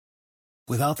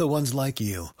Without the ones like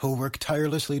you, who work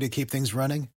tirelessly to keep things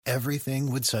running,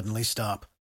 everything would suddenly stop.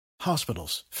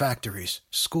 Hospitals, factories,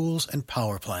 schools, and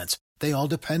power plants, they all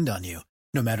depend on you.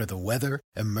 No matter the weather,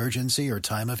 emergency, or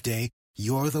time of day,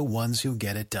 you're the ones who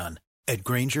get it done. At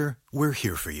Grainger, we're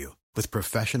here for you with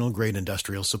professional-grade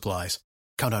industrial supplies.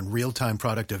 Count on real-time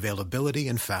product availability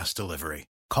and fast delivery.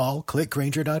 Call, click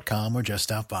Grainger.com, or just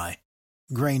stop by.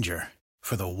 Grainger,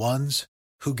 for the ones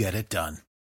who get it done.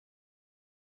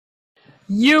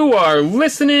 You are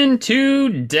listening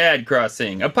to Dad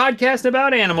Crossing, a podcast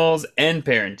about animals and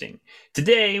parenting.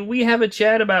 Today, we have a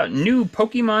chat about new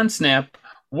Pokemon Snap,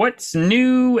 what's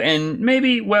new and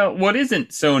maybe, well, what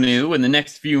isn't so new in the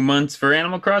next few months for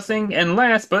Animal Crossing, and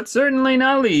last but certainly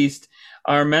not least,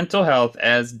 our mental health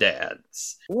as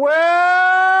dads.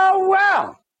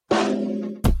 Well.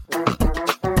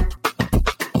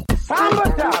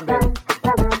 Samba time, baby.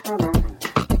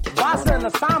 Bossa and the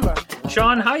samba.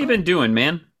 Sean, how you been doing,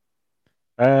 man?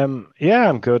 Yeah,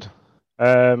 I'm good.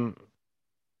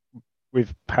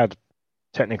 We've had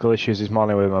technical issues this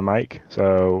morning with my mic,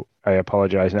 so I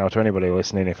apologize now to anybody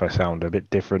listening if I sound a bit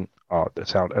different or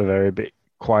sound a very bit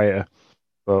quieter.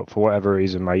 But for whatever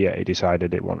reason, my Yeti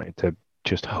decided it wanted to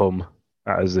just hum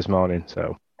at us this morning.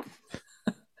 So,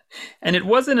 and it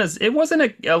wasn't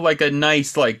a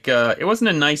nice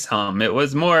hum. It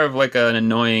was more of like an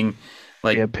annoying,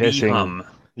 like bee hum.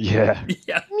 Yeah.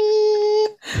 Yeah.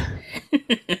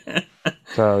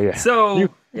 So yeah. So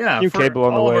new cable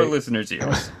on the way. All of our listeners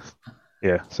here.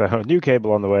 Yeah. So new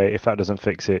cable on the way. If that doesn't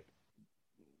fix it,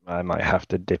 I might have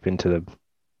to dip into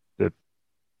the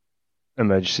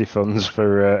emergency funds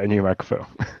for a new microphone.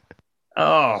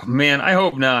 Oh man, I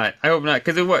hope not.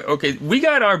 Because okay, we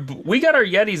got our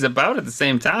Yetis about at the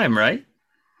same time, right?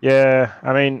 Yeah.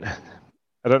 I mean,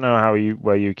 I don't know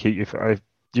where you keep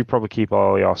you probably keep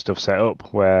all your stuff set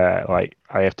up where like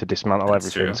I have to dismantle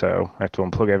everything, true. so I have to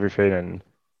unplug everything and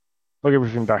plug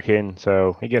everything back in,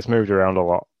 so it gets moved around a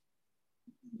lot.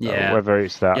 Yeah. So whether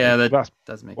it's that, that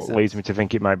does make what sense. leads me to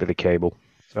think it might be the cable.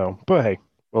 So, but hey,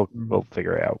 we'll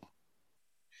figure it out.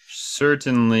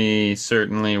 Certainly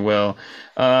will.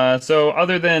 So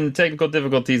other than technical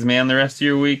difficulties, man, the rest of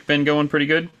your week been going pretty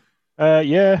good?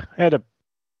 Yeah, I had a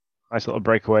nice little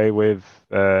breakaway with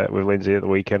Lindsay at the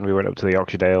weekend. We went up to the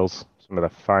Yorkshire Dales, some of the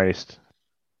finest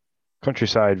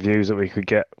countryside views that we could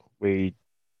get. We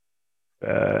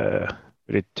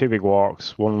did two big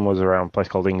walks. One was around a place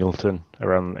called Ingleton,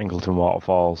 around Ingleton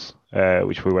Waterfalls,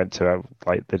 which we went to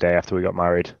like the day after we got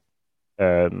married.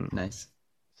 Nice.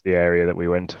 It's the area that we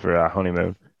went to for our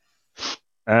honeymoon.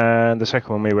 And the second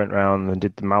one, we went round and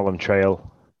did the Malham Trail,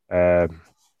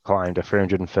 climbed a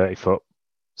 330-foot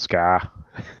scar.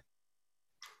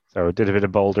 So I did a bit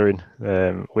of bouldering,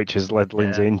 which has led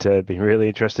Lindsay into being really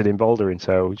interested in bouldering.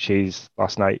 So she's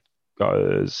last night got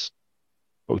us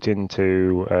booked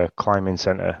into a climbing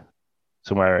centre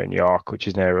somewhere in York, which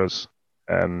is near us,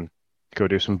 to go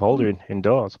do some bouldering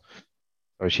indoors.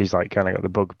 So she's like kind of got the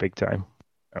bug big time.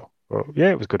 Well,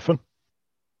 yeah, it was good fun.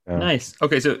 Nice.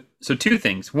 Okay, so two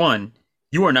things. One,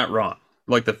 you are not wrong.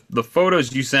 Like the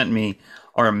photos you sent me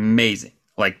are amazing.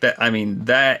 Like that, I mean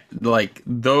that, like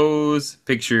those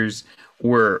pictures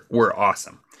were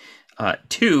awesome.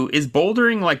 Two, is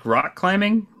bouldering like rock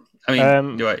climbing? I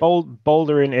mean,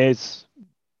 bouldering is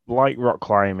like rock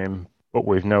climbing, but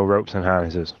with no ropes and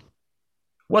harnesses.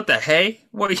 What the hey?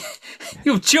 What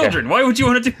you have children? Yeah. Why would you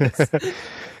want to do this?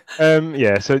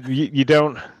 Yeah. So you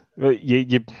don't.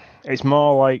 You it's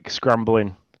more like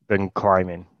scrambling than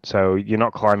climbing. So you're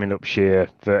not climbing up sheer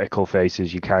vertical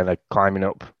faces. You're kind of climbing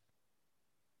up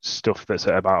stuff that's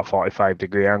at about a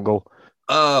 45-degree angle.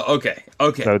 Okay.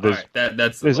 So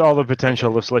there's all the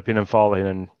potential of slipping and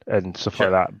falling and stuff like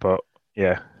that. But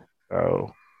yeah,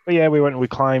 we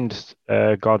climbed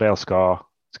Gordale Scar,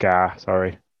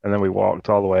 and then we walked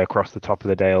all the way across the top of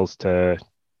the Dales to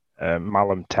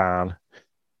Malham Tarn,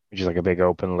 which is like a big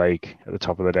open lake at the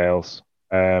top of the Dales.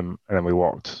 And then we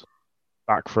walked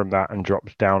back from that and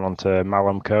dropped down onto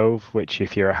Malham Cove, which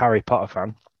if you're a Harry Potter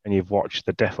fan and you've watched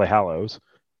the Deathly Hallows,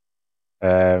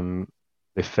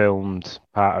 they filmed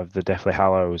part of the Deathly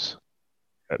Hallows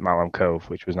at Malham Cove,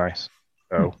 which was nice.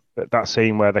 So that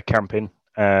scene where they're camping,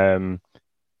 when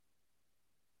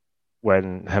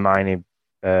Hermione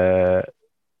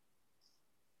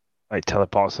like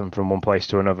teleports them from one place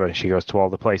to another, and she goes to all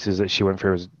the places that she went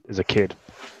through as a kid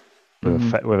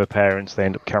with her parents. They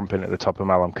end up camping at the top of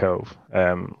Malham Cove.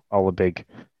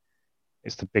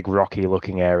 It's the big rocky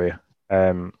looking area.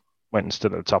 Went and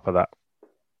stood at the top of that,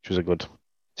 which was a good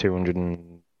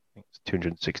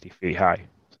 260 feet high.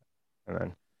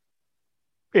 And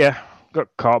then, got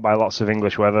caught by lots of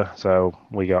English weather, so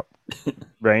we got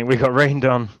rained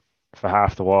on for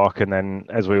half the walk, and then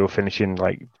as we were finishing,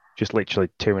 like just literally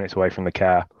 2 minutes away from the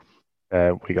car,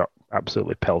 we got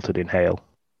absolutely pelted in hail.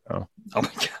 So. Oh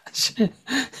my gosh.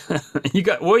 You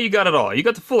got it all. You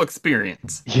got the full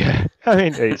experience. Yeah, I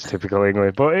mean it's typical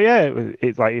England, but yeah,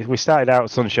 it's like we started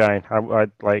out sunshine. I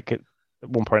like at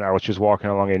one point I was just walking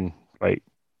along in like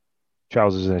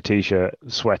trousers and a t-shirt,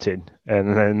 sweating,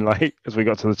 and then like as we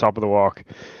got to the top of the walk,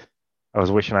 I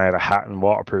was wishing I had a hat and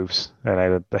waterproofs, and I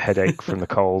had a headache from the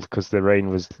cold because the rain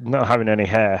was not having any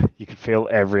hair. You could feel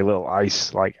every little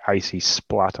icy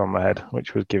splat on my head,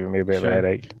 which was giving me a bit of a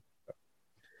headache.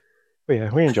 But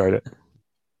yeah, we enjoyed it.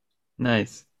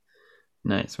 Nice.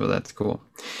 Well, that's cool.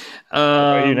 What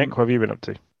about you, Nick? What have you been up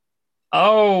to?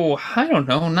 Oh, I don't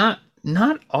know.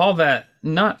 Not all that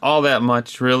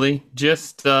much, really.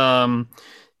 Just hanging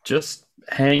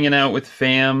out with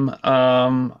fam.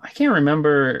 I can't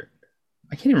remember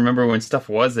when stuff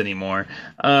was anymore.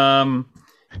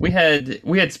 We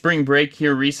had spring break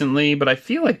here recently, but I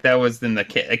feel like that was in the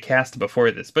cast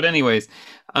before this. But anyways,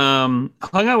 hung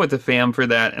out with the fam for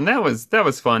that, and that was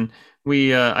fun.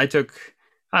 I took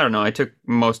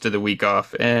most of the week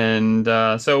off, and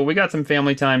so we got some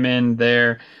family time in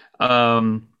there.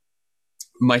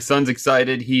 My son's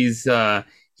excited. He's going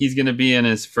to be in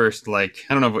his first, like,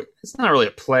 I don't know, it's not really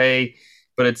a play,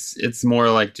 but it's more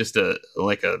like just a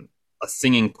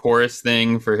singing chorus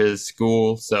thing for his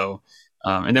school. So,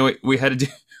 and then we had to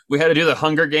do the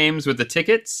Hunger Games with the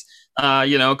tickets,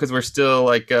 because we're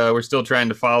still trying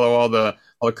to follow all the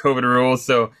COVID rules.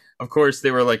 So of course they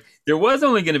were like, there was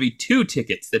only going to be 2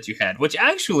 tickets that you had, which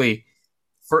actually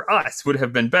for us would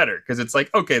have been better because it's like,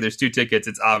 okay, there's 2 tickets.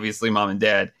 It's obviously mom and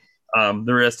dad.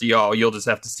 The rest of y'all, you'll just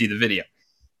have to see the video.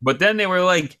 But then they were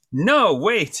like, no,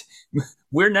 wait,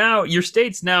 your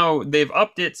state's now, they've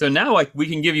upped it. So now like we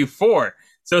can give you 4.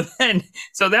 So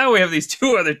now we have these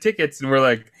 2 other tickets, and we're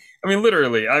like, I mean,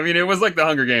 literally, it was like the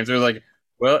Hunger Games. It was like,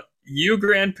 well, you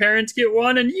grandparents get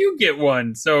 1 and you get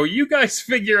 1. So you guys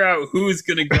figure out who's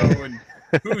going to go and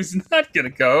who's not going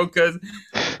to go, because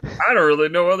I don't really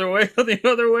know the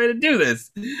other way to do this.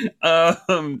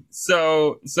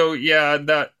 So yeah,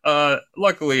 that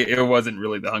luckily it wasn't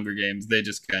really the Hunger Games. They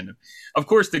just of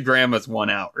course the grandmas won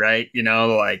out, right?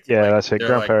 That's it.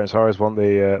 Grandparents always want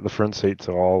the front seat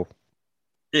to all.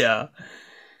 Yeah.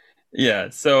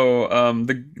 So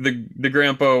the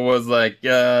grandpa was like,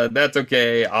 that's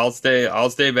okay. I'll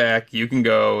stay back. You can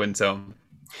go. And so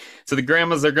the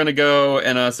grandmas are gonna go,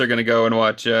 and us are gonna go and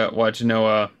watch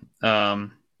Noah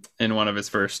in one of his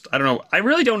first. I don't know. I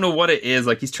really don't know what it is.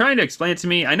 Like, he's trying to explain it to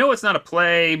me. I know it's not a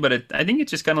play, but I think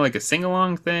it's just kind of like a sing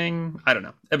along thing. I don't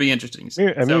know. That'd be interesting.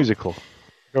 Musical.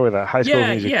 Go with that. High school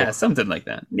musical. Yeah, something like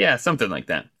that.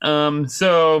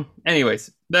 So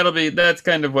anyways, that's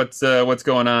kind of what's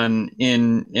going on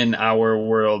in our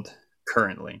world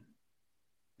currently.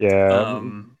 Yeah.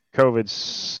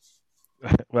 COVID's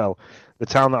well, the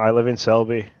town that I live in,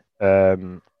 Selby,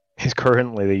 is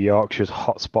currently the Yorkshire's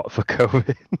hotspot for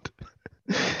COVID.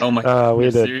 Oh my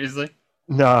god! Seriously?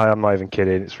 No, I'm not even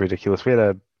kidding. It's ridiculous.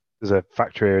 There's a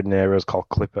factory near us called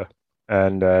Clipper,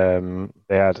 and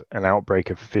they had an outbreak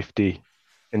of 50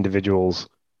 individuals.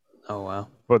 Oh wow!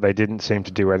 But they didn't seem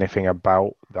to do anything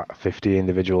about that 50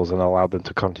 individuals and allowed them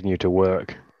to continue to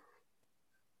work.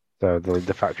 So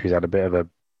the factory's had a bit of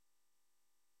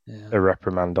a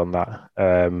reprimand on that.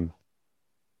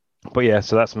 But yeah,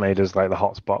 so that's made us like the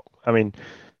hotspot. I mean,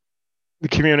 the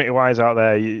community-wise out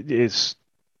there, it's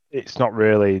not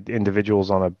really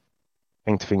individuals on a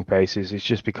thing-to-thing basis. It's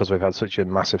just because we've had such a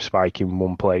massive spike in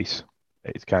one place.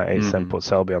 It's then put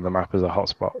Selby on the map as a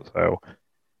hotspot. So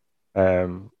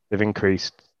they've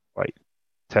increased like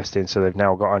testing, so they've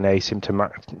now got an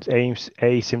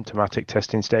asymptomatic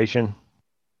testing station.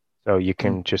 So you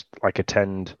can just like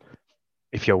attend.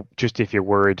 If you're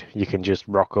worried, you can just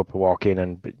rock up, walk in,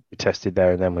 and be tested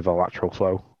there, and then with a lateral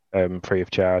flow, free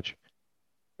of charge,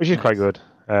 which is quite good.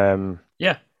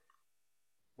 Yeah.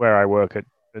 Where I work at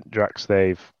Drax,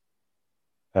 they've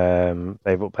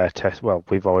upped their test. Well,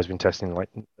 we've always been testing like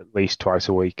at least twice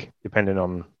a week, depending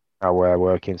on how we're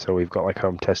working. So we've got like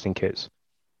home testing kits.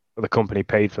 But the company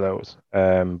paid for those,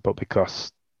 but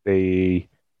because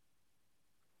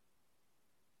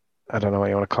I don't know what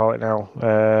you want to call it now.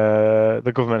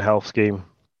 The government health scheme,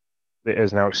 it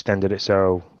has now extended it,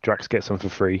 so Drax gets them for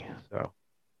free. So,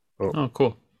 oh,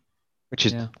 cool. Which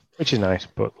is nice,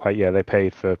 but like they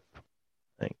paid for,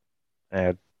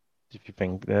 if you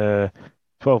think 12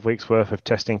 weeks worth of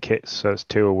testing kits, so it's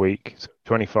 2 a week, so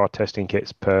 24 testing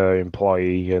kits per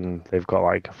employee, and they've got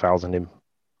like 1,000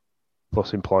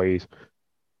 plus employees.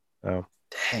 So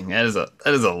Dang, that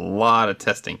is a lot of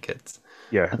testing kits.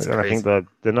 yeah, That's and I think crazy.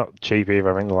 they're not cheap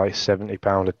either. I think they're like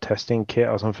 £70 a testing kit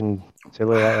or something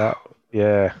silly like that.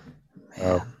 Yeah.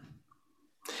 Oh. Man.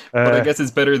 But I Uh, guess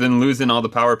it's better than losing all the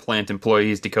power plant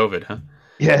employees to COVID, huh?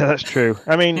 yeah, that's true.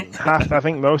 I mean, I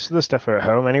think most of the stuff are at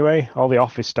home anyway. All the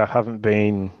office staff haven't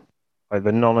been like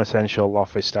the non-essential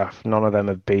office staff. None of them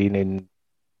have been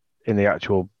in the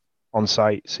actual on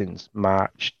site since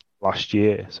March last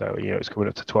year. So it's coming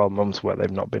up to 12 months where they've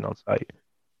not been on site.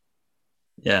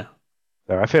 Yeah.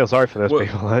 So I feel sorry for those Well,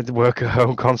 people that work at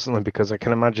home constantly because I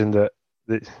can imagine that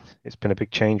it's been a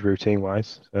big change routine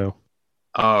wise. So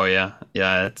oh yeah,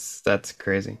 yeah, that's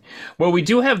crazy. Well, we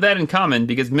do have that in common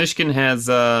because Michigan was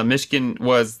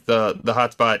the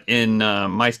hotspot in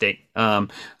my state. Was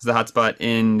the hotspot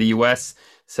in the U.S.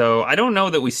 So I don't know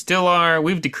that we still are.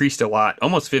 We've decreased a lot,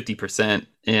 almost 50%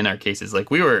 in our cases.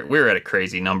 Like we were at a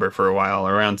crazy number for a while,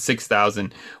 around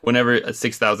 6,000. Whenever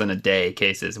 6,000 a day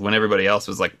cases, when everybody else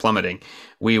was like plummeting,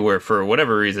 we were for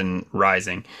whatever reason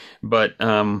rising. But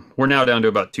we're now down to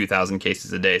about 2,000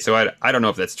 cases a day. So I don't know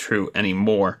if that's true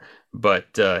anymore, but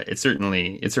it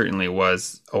certainly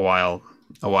was a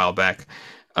while back.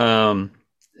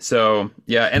 So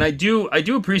yeah, and I do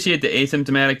appreciate the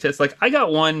asymptomatic test. Like I got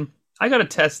to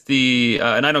test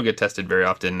and I don't get tested very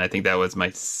often. I think that was my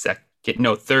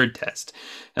third test.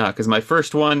 Because my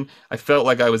first one, I felt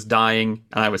like I was dying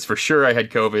and I was for sure I had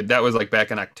COVID. That was like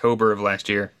back in October of last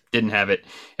year. Didn't have it.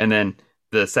 And then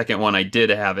the second one, I did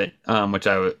have it, which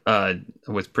I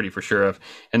was pretty for sure of.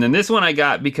 And then this one I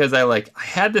got because I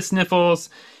had the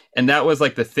sniffles. And that was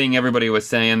like the thing everybody was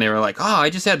saying. They were like, oh, I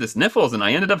just had the sniffles and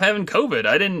I ended up having COVID.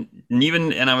 I didn't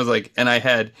even, and I was like, and I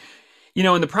had,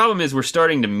 and the problem is we're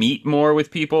starting to meet more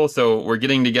with people. So we're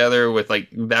getting together with like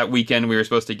that weekend we were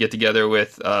supposed to get together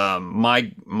with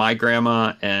my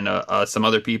grandma and some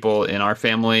other people in our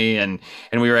family, and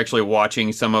we were actually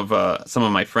watching some of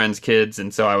my friends' kids.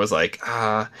 And so I was like,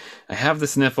 I have the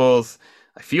sniffles.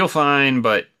 I feel fine,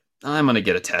 but I'm gonna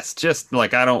get a test. Just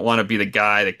like I don't want to be the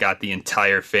guy that got the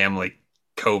entire family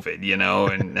COVID,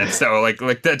 and so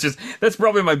like that's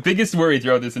probably my biggest worry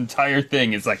throughout this entire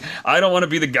thing is like I don't want to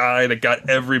be the guy that got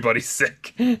everybody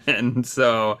sick. And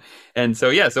so I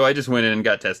just went in and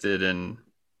got tested and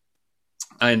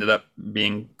I ended up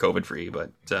being COVID free,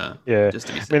 but yeah, just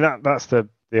to be I safe. mean that's the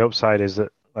upside is that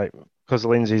like because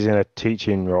Lindsay's in a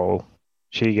teaching role,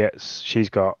 she's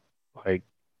got like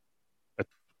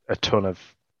a ton of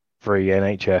free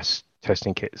NHS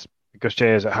testing kits because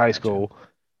Jay is at high school.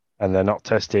 And they're not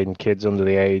testing kids under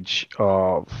the age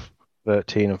of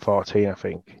 13 and 14, I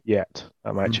think, yet.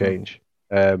 That might change.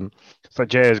 So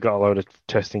Jay has got a load of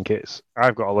testing kits.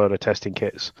 I've got a load of testing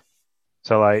kits.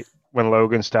 So like when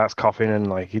Logan starts coughing and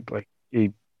he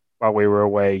while we were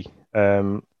away,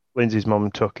 Lindsay's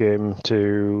mum took him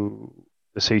to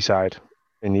the seaside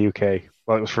in the UK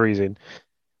while it was freezing.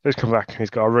 So he's come back and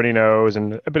he's got a runny nose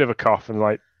and a bit of a cough and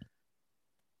like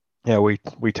yeah, we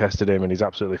tested him and he's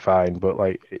absolutely fine. But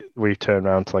like we turned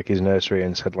around to like his nursery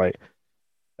and said like,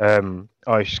 oh,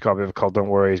 he's just got a bit of a cold. Don't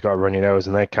worry, he's got a runny nose.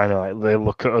 And they kind of like they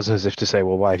look at us as if to say,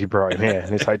 well, why have you brought him here?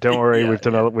 And it's like, don't worry, Yeah, we've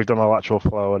done a lateral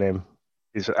flow on him.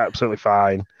 He's absolutely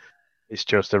fine. It's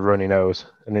just a runny nose,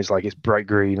 and it's like it's bright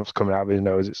green. What's coming out of his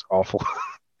nose? It's awful.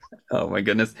 oh my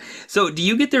goodness. So do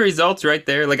you get the results right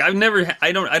there? Like I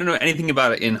don't know anything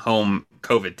about an in-home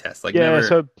COVID test. Like Yeah,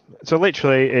 never. so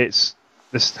literally, it's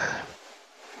this.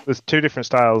 There's two different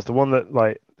styles. The one that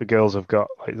like the girls have got,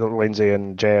 like Lindsay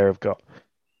and Jay have got,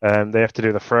 they have to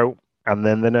do the throat and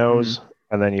then the nose,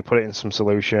 and then you put it in some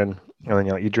solution, and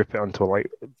then you drip it onto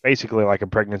basically like a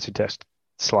pregnancy test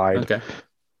slide. Okay.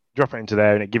 Drop it into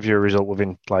there, and it gives you a result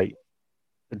within like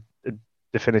a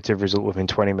definitive result within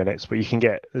 20 minutes. But you can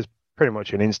get there's pretty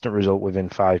much an instant result within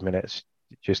 5 minutes,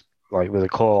 just like with a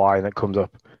colour line that comes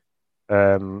up.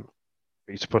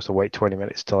 You're supposed to wait 20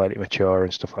 minutes to let it mature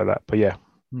and stuff like that. But yeah,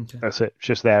 Okay. that's it. It's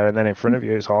just there and then in front of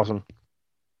you. It's awesome.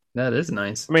 That is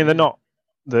nice. I mean,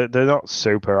 they're not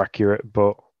super accurate,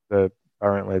 but they're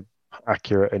apparently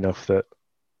accurate enough that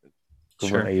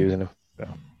government are using them. So.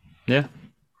 Yeah.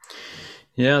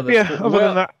 Yeah. But yeah. Other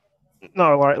than that,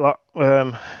 not like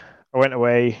that. I went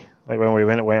away. Like when we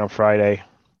went away on Friday,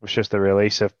 it was just the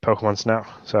release of Pokemon Snap.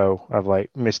 So I've like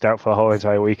missed out for the whole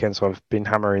entire weekend. So I've been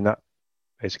hammering that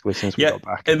basically since we got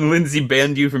back. And Lindsay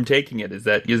banned you from taking it. Is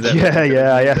that? Yeah.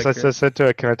 Yes, I said to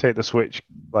her, "Can I take the Switch?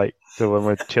 Like, so when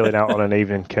we're chilling out on an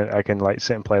evening, I can like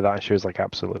sit and play that?" And she was like,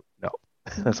 "Absolutely no."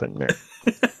 I said, "No."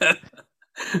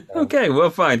 Okay, well,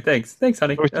 fine. Thanks,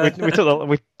 honey. We took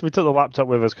the laptop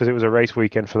with us because it was a race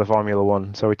weekend for the Formula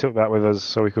One. So we took that with us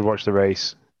so we could watch the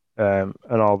race and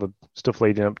all the stuff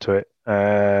leading up to it.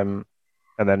 and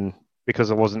then because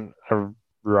there wasn't a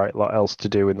right lot else to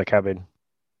do in the cabin,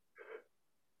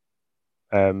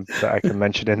 that I can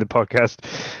mention in the podcast,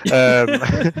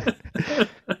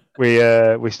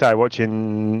 we started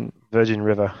watching Virgin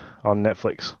River on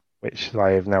Netflix, which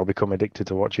I have now become addicted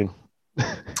to watching.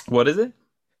 What is it?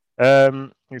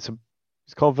 It's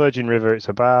called Virgin River. It's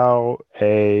about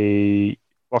a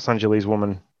Los Angeles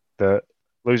woman that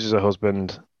loses her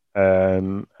husband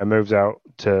and moves out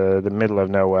to the middle of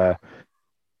nowhere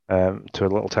to a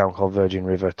little town called Virgin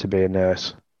River to be a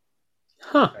nurse.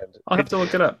 Huh. I'll have to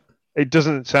look it up. It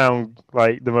doesn't sound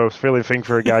like the most thrilling thing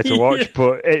for a guy to watch, Yeah.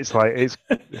 but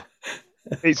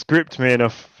it's gripped me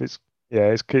enough. It's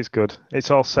good.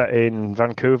 It's all set in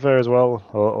Vancouver as well,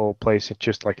 a little place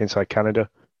just like inside Canada.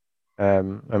 I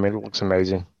mean, it looks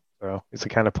amazing. So it's the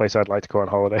kind of place I'd like to go on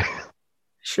holiday.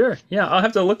 Sure. Yeah, I'll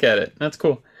have to look at it. That's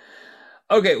cool.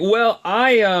 Okay, well,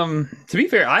 I to be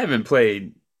fair, I haven't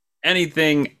played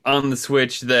anything on the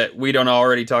Switch that we don't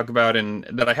already talk about and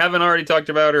that I haven't already talked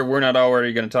about or we're not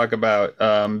already going to talk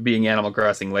about being Animal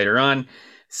Crossing later on.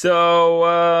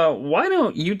 So, why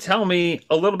don't you tell me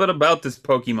a little bit about this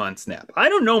Pokemon Snap? I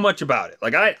don't know much about it.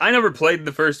 Like I never played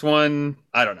the first one.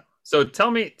 I don't know. So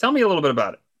tell me a little bit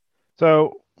about it.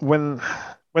 So when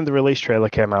the release trailer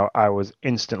came out, I was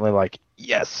instantly like,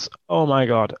 yes, oh my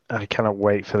God, I cannot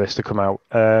wait for this to come out.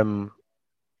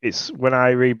 It's when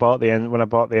I bought the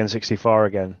N64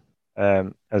 again,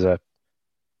 as a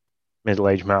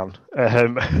middle-aged man.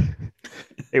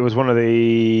 It was one of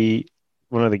the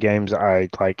games that I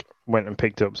like went and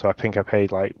picked up. So I think I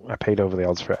paid over the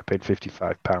odds for it. I paid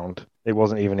 £55. It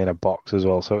wasn't even in a box as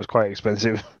well, so it was quite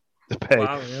expensive to pay.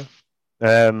 Wow,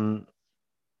 yeah.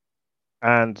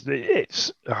 And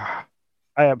I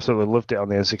absolutely loved it on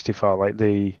the N64. Like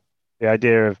the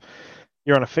idea of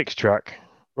you're on a fixed track,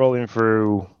 rolling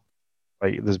through,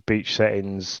 like there's beach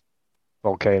settings,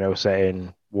 volcano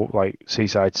setting, like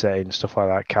seaside setting, stuff like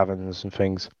that, caverns and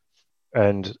things,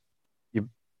 and you're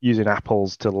using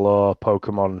apples to lure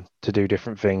Pokemon to do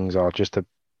different things or just to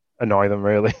annoy them,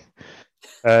 really.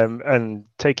 And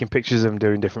taking pictures of them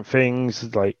doing different things,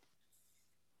 like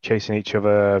chasing each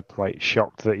other, like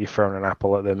shocked that you've thrown an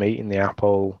apple at them, eating the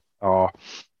apple, or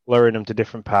luring them to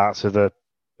different parts of the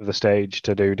stage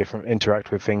to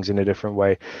interact with things in a different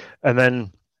way. And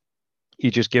then you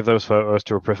just give those photos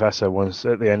to a professor once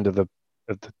at the end of the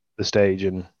stage,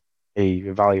 and he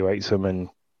evaluates them, and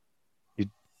you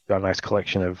got a nice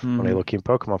collection of funny looking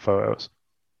Pokemon photos.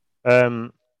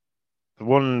 The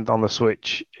one on the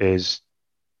Switch it's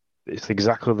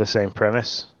exactly the same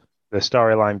premise. The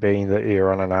storyline being that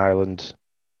you're on an island,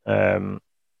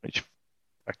 which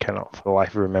I cannot for the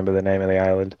life remember the name of the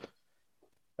island.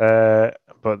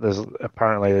 But there's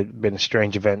apparently been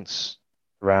strange events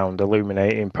around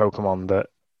illuminating Pokemon that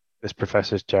this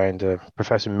professor's trying to.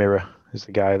 Professor Mirror is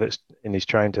the guy he's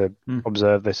trying to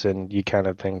observe this, and you kind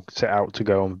of then set out to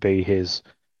go and be his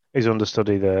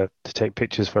understudy there to take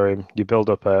pictures for him. You build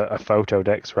up a photo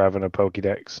dex rather than a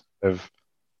Pokédex of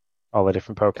all the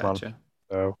different Pokemon. Gotcha.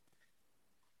 So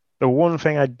the one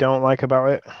thing I don't like about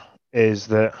it is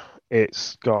that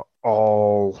it's got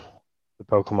all the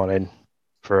Pokemon in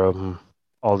from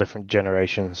all different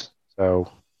generations.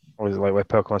 So always like where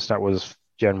Pokemon Snap was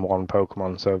Gen 1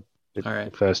 Pokemon, so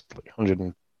the first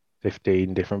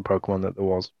 115 different Pokemon that there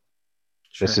was.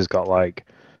 Sure. This has got like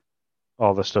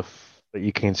all the stuff that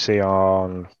you can see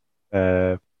on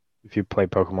if you play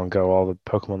Pokemon Go, all the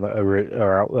Pokemon that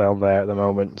are out there at the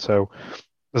moment. So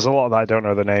there's a lot that I don't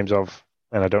know the names of,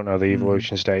 and I don't know the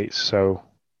evolution states. So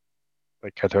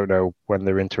like I don't know when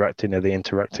they're interacting. Are they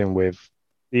interacting with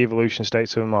the evolution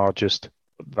states of them, or just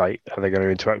like are they going to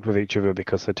interact with each other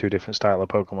because they're two different style of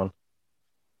Pokemon?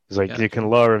 It's like you can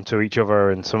lure them to each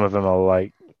other, and some of them will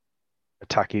like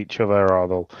attack each other, or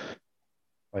they'll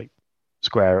like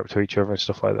square up to each other and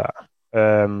stuff like that.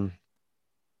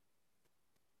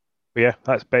 But yeah,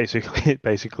 that's basically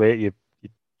it. You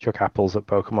chuck apples at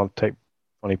Pokemon, take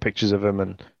funny pictures of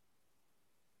them,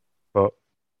 but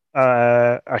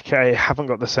I haven't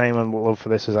got the same love for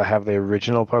this as I have the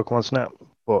original Pokemon Snap,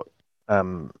 but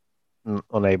I'm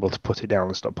unable to put it down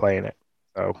and stop playing it.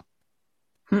 So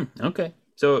okay.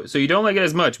 So you don't like it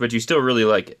as much, but you still really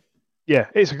like it. Yeah,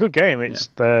 it's a good game. It's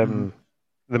the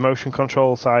motion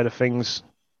control side of things,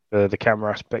 the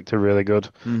camera aspect are really good.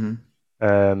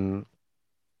 The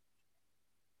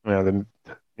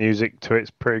music to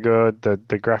it's pretty good.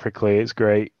 The graphically it's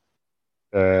great.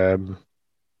 The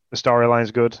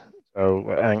storyline's good.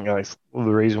 So I think that's the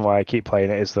reason why I keep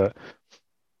playing it is that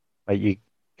like you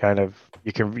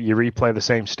replay the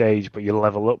same stage, but you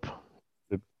level up.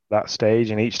 The that stage,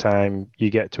 and each time you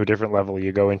get to a different level,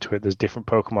 you go into it. There's different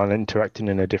Pokemon interacting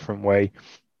in a different way,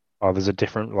 or there's a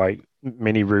different like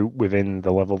mini route within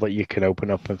the level that you can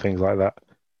open up and things like that.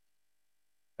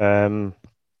 And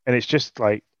it's just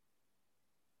like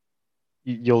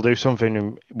you'll do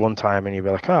something one time and you'll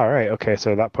be like, oh, right, okay,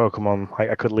 so that Pokemon, like,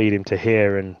 I could lead him to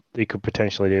here and he could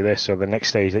potentially do this. So the next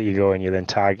stage that you go and you then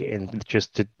target in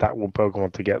just to that one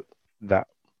Pokemon to get that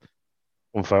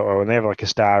one photo. And they have like a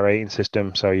star rating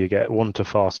system, so you get 1 to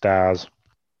 4 stars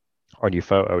on your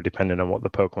photo depending on what the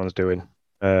Pokemon's doing.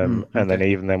 And then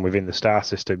even then within the star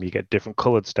system, you get different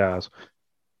colored stars.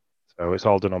 So it's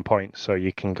all done on points. So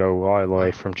you can go all the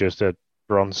way from just a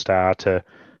bronze star to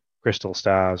crystal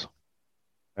stars.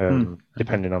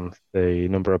 Depending on the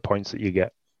number of points that you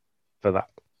get for that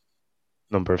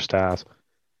number of stars. So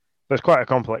it's quite a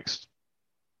complex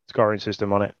scoring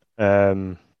system on it.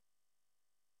 But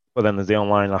then there's the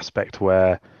online aspect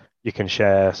where you can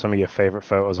share some of your favorite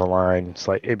photos online. It's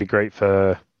like, it'd be great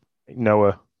for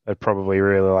Noah. I'd probably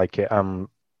really like it. I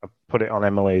put it on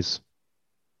Emily's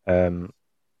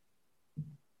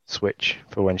Switch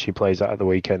for when she plays that at the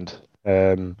weekend.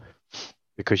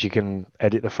 Because you can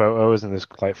edit the photos and there's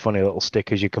like funny little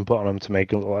stickers you can put on them to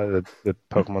make it look like the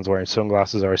Pokemon's wearing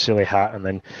sunglasses or a silly hat, and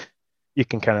then you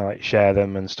can kind of like share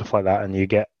them and stuff like that, and you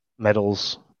get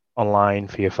medals online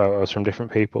for your photos from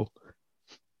different people.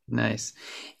 Nice.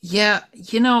 Yeah,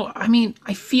 I mean,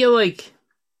 I feel like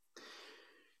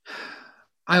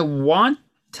I want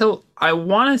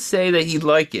to say that he'd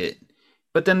like it,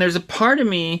 but then there's a part of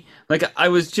me, like,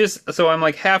 I'm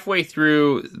like halfway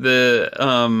through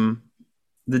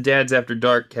the Dads After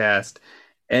Dark cast,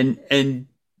 and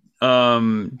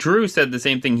Drew said the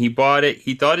same thing. He bought it.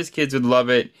 He thought his kids would love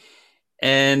it,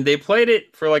 and they played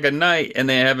it for like a night, and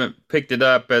they haven't picked it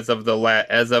up as of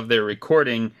their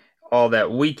recording all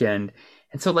that weekend.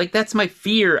 And so, like, that's my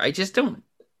fear. I just don't.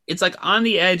 It's like on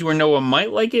the edge where Noah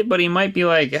might like it, but he might be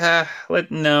like,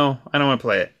 no, I don't want to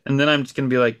play it. And then I'm just gonna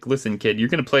be like, listen, kid, you're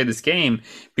gonna play this game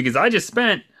because I just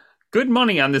spent good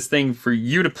money on this thing for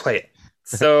you to play it.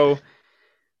 So.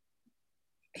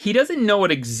 He doesn't know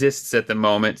it exists at the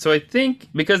moment, so I think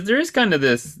because there is kind of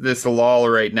this lull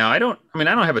right now. I don't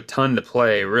have a ton to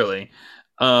play really,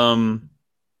 on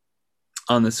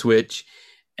the Switch,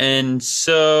 and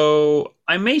so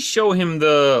I may show him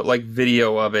the like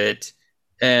video of it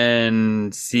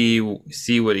and see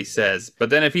what he says. But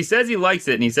then if he says he likes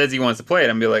it and he says he wants to play it,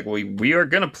 I'm gonna be like, we are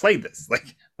gonna play this.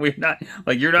 Like. We're not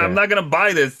like you're not. Yeah. I'm not gonna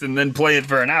buy this and then play it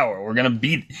for an hour. We're gonna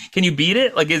beat. Can you beat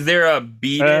it? Like, is there a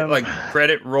beat it like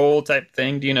credit roll type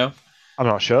thing? Do you know? I'm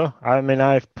not sure. I mean,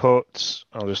 I'll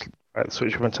just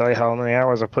switch up and tell you how many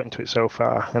hours I've put into it so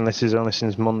far, and this is only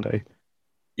since Monday.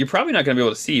 You're probably not gonna be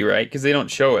able to see, right? Because they don't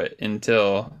show it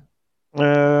until.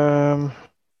 Well,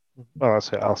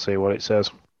 that's it. I'll see what it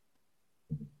says.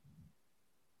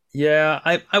 Yeah,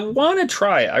 I want to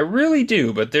try it. I really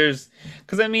do, but because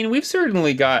I mean, we've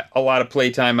certainly got a lot of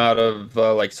playtime out of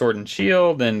like Sword and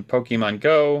Shield and Pokemon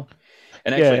Go,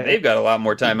 and actually they've got a lot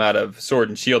more time out of Sword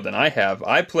and Shield than I have.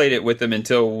 I played it with them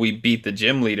until we beat the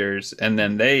gym leaders, and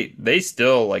then they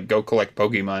still like go collect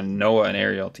Pokemon, Noah and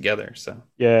Ariel together. So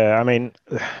yeah, I mean,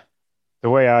 the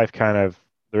way the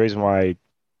reason why,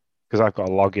 because I've got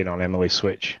a login on Emily's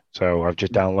Switch, so I've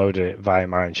just downloaded it via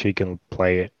mine. She can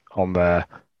play it on there.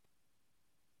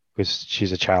 Because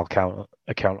she's a child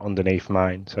account underneath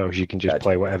mine, so she can just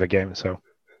play whatever game. So,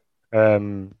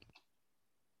 the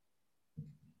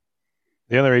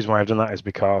only reason why I've done that is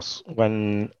because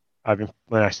when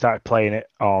I started playing it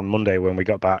on Monday when we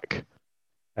got back,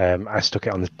 I stuck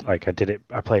it on I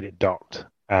played it docked,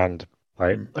 and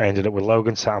I ended up with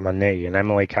Logan sat on my knee and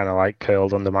Emily kind of like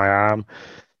curled under my arm,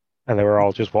 and they were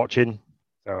all just watching.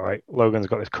 So like Logan's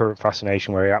got this current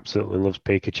fascination where he absolutely loves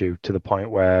Pikachu to the point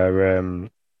where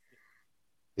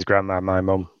his grandma, my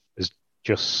mum, has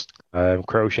just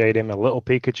crocheted him a little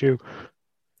Pikachu.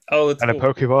 Oh, that's and cool.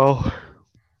 A Pokeball.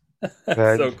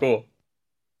 That's so cool.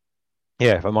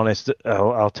 Yeah, if I'm honest,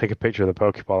 I'll take a picture of the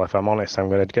Pokeball. If I'm honest, I'm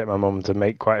going to get my mum to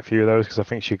make quite a few of those because I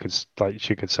think she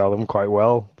could sell them quite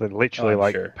well. They're literally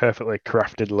perfectly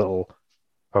crafted little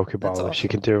Pokeballs. Awesome. She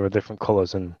can do with different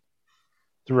colors and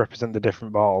to represent the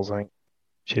different balls. I think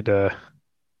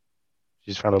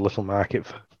she's found a little market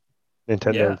for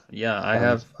Nintendo. Yeah,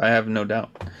 I have no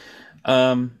doubt.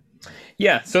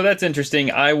 Yeah, so that's interesting.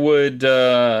 I'd like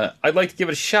to give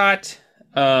it a shot.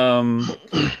 But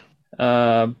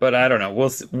I don't know.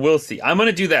 We'll see. I'm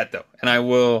gonna do that though, and I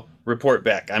will report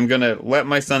back. I'm gonna let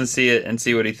my son see it and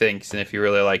see what he thinks, and if he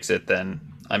really likes it, then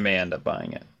I may end up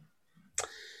buying it.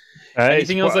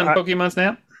 Anything else on Pokemon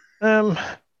Snap?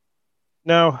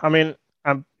 No. I mean,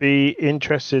 I'd be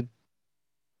interested.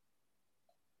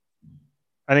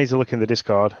 I need to look in the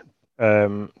Discord,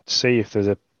 see if there's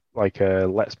a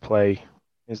Let's Play.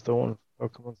 Is the one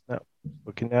Pokemon Snap?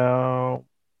 Looking now,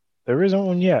 there isn't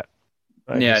one yet.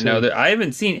 Yeah, no, I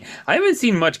haven't seen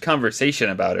much conversation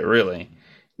about it really.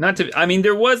 Not to, I mean,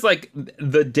 there was like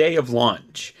the day of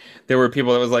launch. There were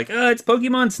people that was like, "Oh, it's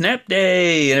Pokemon Snap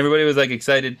Day," and everybody was like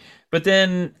excited. But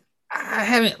then I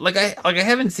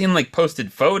haven't seen like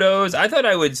posted photos. I thought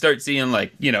I would start seeing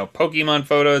like Pokemon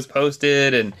photos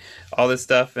posted and all this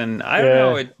stuff. And I don't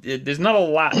know, there's not a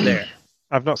lot there.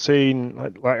 I've not seen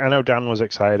I know Dan was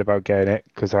excited about getting it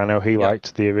because I know he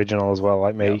liked the original as well,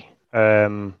 like me.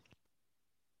 Yeah,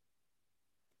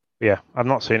 I've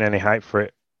not seen any hype for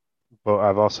it, but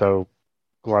I've also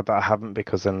glad that I haven't,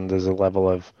 because then there's a level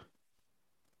of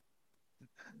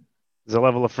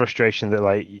frustration that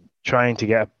like trying to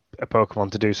get a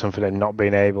Pokemon to do something and not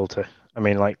being able to. I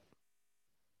mean, like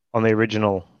on the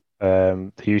original, there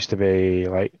used to be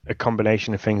like a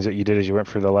combination of things that you did as you went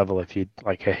through the level. If you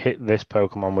like hit this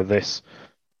Pokemon with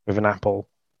an apple,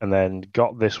 and then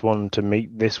got this one to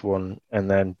meet this one, and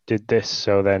then did this,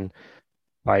 so then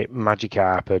like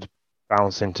Magikarp had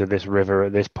bounced into this river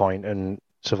at this point and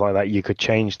stuff like that. You could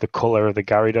change the color of the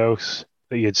Gyarados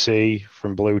that you'd see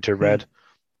from blue to red.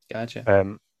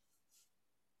 Gotcha.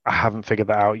 I haven't figured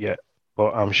that out yet,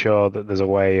 but I'm sure that there's a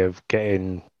way of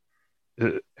getting,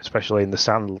 especially in the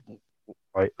sand,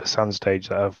 like the sand stage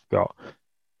that I've got,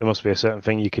 there must be a certain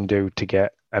thing you can do to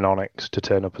get an Onix to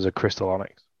turn up as a Crystal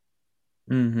Onix.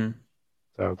 Mm-hmm.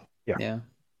 So yeah.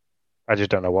 I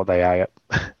just don't know what they are yet,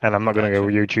 and I'm not going to go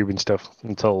YouTube and stuff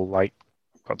until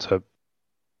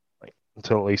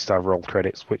until at least I've rolled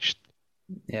credits, which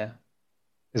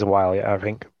is a while yet, I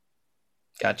think.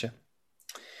 Gotcha.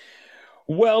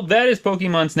 Well, that is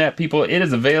Pokemon Snap, people. It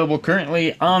is available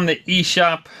currently on the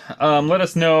eShop. Let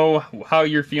us know how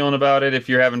you're feeling about it, if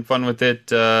you're having fun with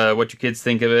it, what your kids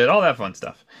think of it, all that fun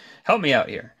stuff. Help me out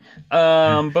here.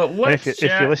 But let's if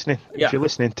you're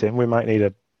listening, Tim, we might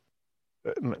need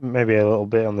maybe a little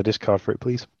bit on the Discord for it,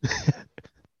 please.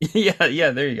 yeah,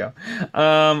 there you go.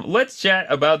 Let's chat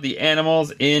about the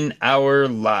animals in our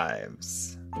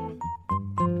lives.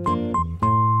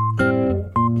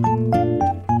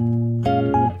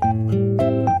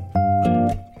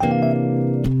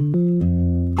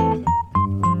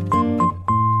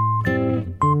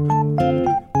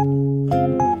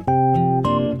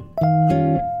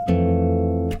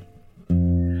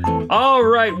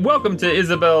 Welcome to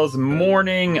Isabel's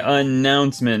morning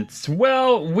announcements.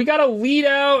 Well, we got a lead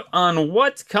out on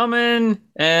what's coming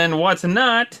and what's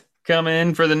not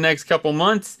coming for the next couple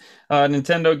months.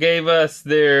 Nintendo gave us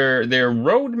their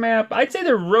roadmap. I'd say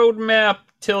their roadmap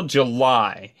till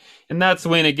July. And that's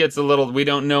when it gets we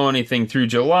don't know anything through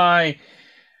July.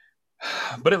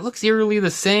 But it looks eerily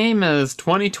the same as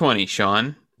 2020,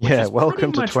 Sean. Yeah,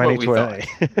 welcome to 2020.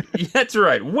 That's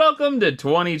right. Welcome to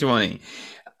 2020.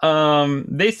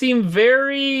 They seem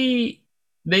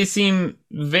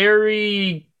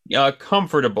very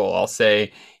comfortable, I'll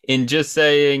say, in just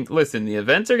saying, listen, the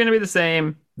events are going to be the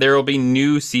same. There will be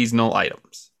new seasonal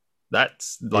items.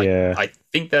 That's I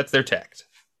think that's their tact.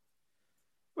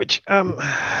 Which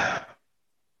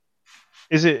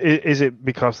is it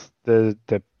because the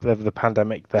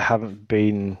pandemic, they haven't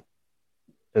been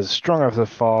as strong of a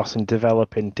force in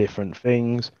developing different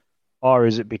things? Or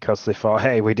is it because they thought,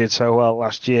 hey, we did so well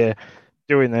last year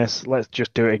doing this, let's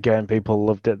just do it again. People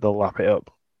loved it, they'll lap it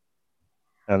up.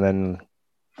 And then,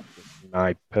 in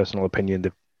my personal opinion,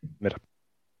 they've made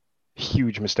a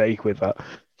huge mistake with that.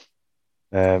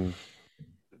 They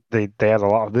had a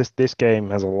lot of this game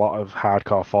has a lot of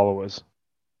hardcore followers.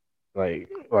 Like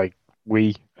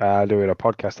we are doing a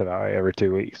podcast about it every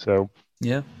 2 weeks. So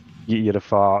yeah, you'd have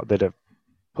thought they'd have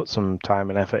put some time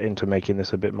and effort into making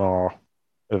this a bit more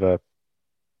of a.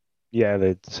 Yeah,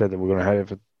 they said that we're going to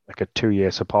have like a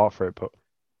 2-year support for it, but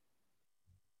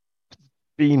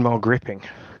being more gripping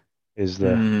is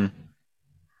the.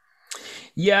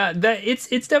 Yeah, that it's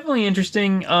definitely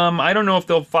interesting. I don't know if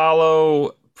they'll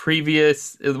follow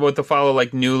what they'll follow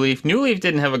like New Leaf. New Leaf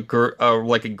didn't have a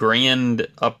grand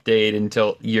update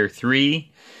until year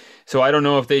 3, so I don't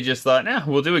know if they just thought,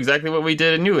 we'll do exactly what we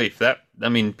did in New Leaf.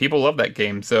 People love that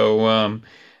game, so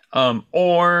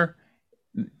or.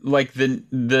 Like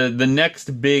the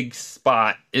next big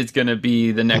spot is going to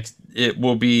be the next. It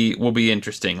will be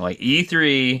interesting. Like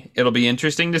E3, it'll be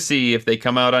interesting to see if they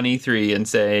come out on E3 and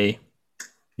say,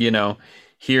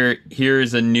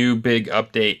 here's a new big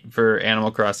update for Animal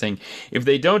Crossing. If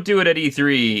they don't do it at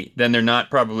E3, then they're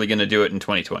not probably going to do it in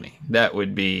 2020. That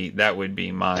would be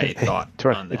my thought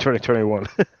on that. 2021.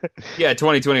 Yeah,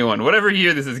 2021. Whatever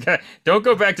year this is. Don't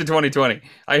go back to 2020.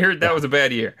 I heard that was a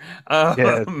bad year.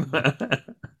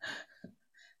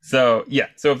 So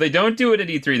if they don't do it at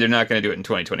E3, they're not going to do it in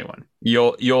 2021.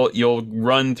 You'll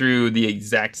run through the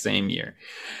exact same year,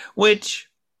 which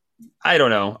I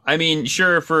don't know. I mean,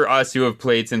 sure, for us who have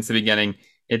played since the beginning,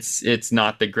 it's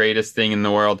not the greatest thing in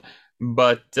the world,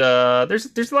 but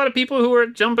there's a lot of people who are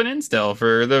jumping in still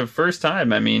for the first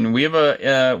time. I mean, we have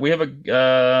a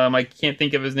I can't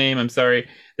think of his name. I'm sorry.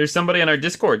 There's somebody on our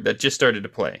Discord that just started to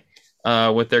play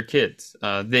with their kids.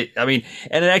 And it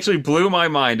actually blew my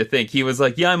mind to think he was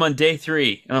like, yeah, I'm on day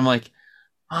 3. And I'm like,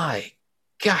 my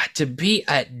God, to be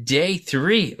at day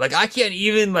 3. Like, I can't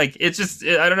even, like, it's just,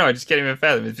 I don't know. I just can't even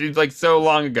fathom. It seems like so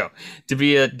long ago to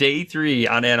be at day 3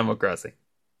 on Animal Crossing.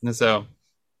 And so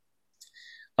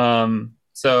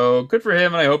good for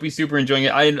him. And I hope he's super enjoying it.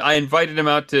 I invited him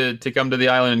out to come to the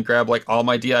island and grab like all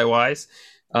my DIYs.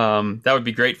 That would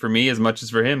be great for me as much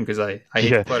as for him, because I hate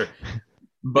the clutter.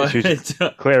 But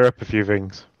clear up a few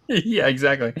things. Yeah,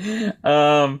 exactly.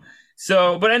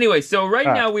 But anyway, right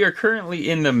now we are currently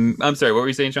in the. I'm sorry, what were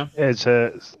you saying, Sean? It's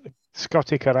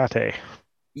Scotty Karate.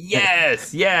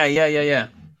 Yes, yeah.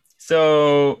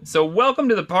 So welcome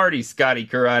to the party, Scotty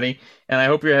Karate, and I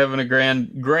hope you're having a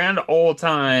grand old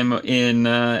time in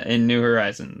New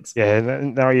Horizons. Yeah,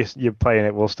 now you're playing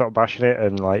it, we'll stop bashing it,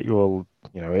 and like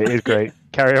it is great.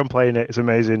 Carry on playing it; it's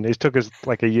amazing. It took us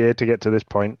like a year to get to this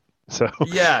point. So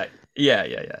yeah.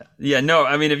 No,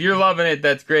 I mean, if you're loving it,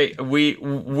 that's great.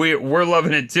 We're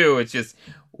loving it too. It's just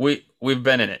we've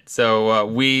been in it, so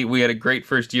we had a great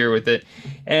first year with it,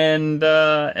 and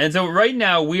so right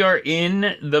now we are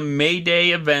in the May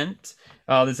Day event.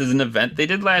 This is an event they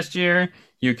did last year.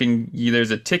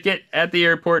 There's a ticket at the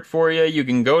airport for you. You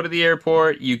can go to the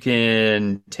airport. You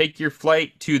can take your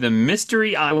flight to the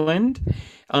Mystery Island.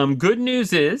 Good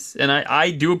news is, and I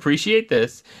do appreciate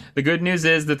this, the good news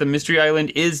is that the Mystery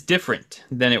Island is different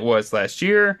than it was last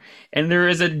year, and there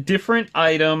is a different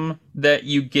item that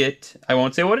you get. I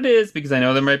won't say what it is, because I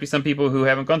know there might be some people who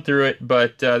haven't gone through it,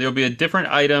 but there'll be a different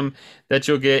item that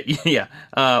you'll get.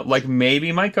 Like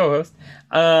maybe my co-host.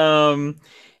 There'll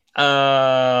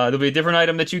be a different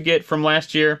item that you get from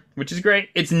last year, which is great.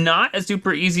 It's not a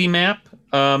super easy map.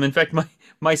 In fact,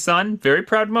 my son, very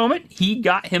proud moment, he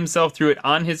got himself through it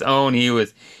on his own. He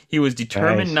was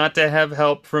determined not to have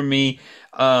help from me.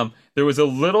 There was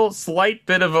a slight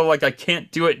bit of a I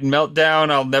can't do it meltdown.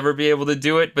 I'll never be able to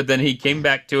do it. But then he came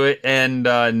back to it and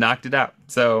knocked it out.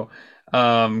 So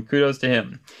kudos to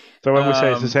him. So when we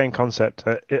say it's the same concept,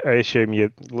 I assume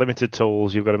you're limited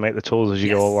tools. You've got to make the tools as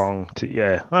you go along.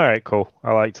 All right, cool.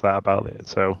 I liked that about it.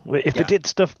 So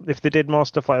if they did more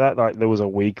stuff like that, like there was a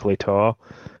weekly tour.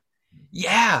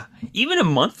 Yeah, even a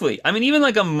monthly. I mean, even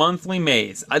like a monthly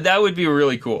maze. That would be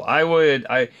really cool. As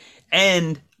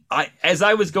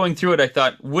I was going through it, I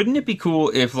thought, wouldn't it be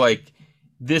cool if like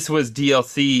this was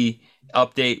DLC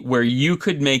update where you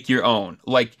could make your own?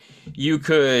 Like you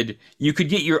could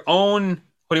get your own.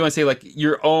 What do you want to say? Like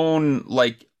your own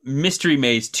like mystery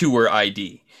maze tour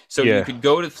ID. So you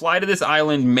could fly to this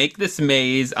island, make this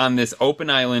maze on this open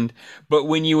island, but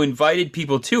when you invited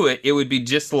people to it, it would be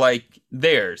just like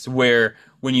theirs, where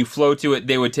when you flow to it,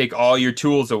 they would take all your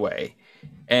tools away,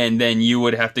 and then you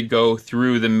would have to go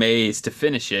through the maze to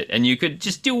finish it, and you could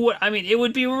just do it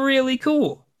would be really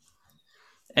cool.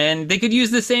 And they could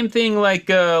use the same thing like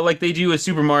they do with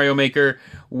Super Mario Maker,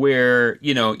 where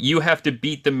you have to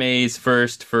beat the maze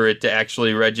first for it to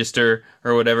actually register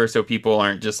or whatever, so people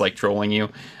aren't just like trolling you.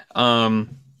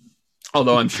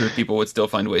 Although I'm sure people would still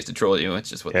find ways to troll you. It's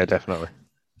just what. Yeah, definitely.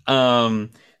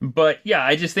 But yeah,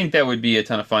 I just think that would be a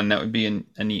ton of fun. That would be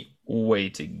a neat way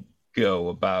to go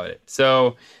about it.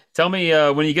 So tell me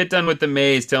when you get done with the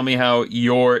maze, tell me how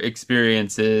your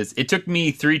experience is. It took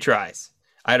me 3 tries.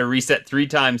 I had to reset 3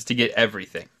 times to get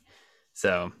everything.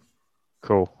 So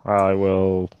cool. I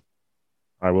will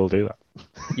do that.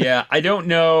 Yeah, I don't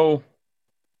know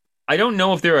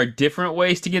if there are different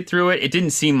ways to get through it. It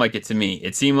didn't seem like it to me.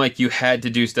 It seemed like you had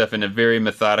to do stuff in a very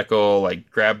methodical,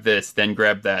 like grab this, then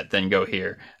grab that, then go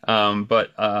here. But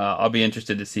I'll be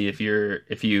interested to see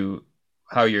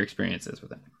how your experience is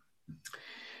with it.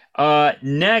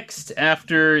 Next,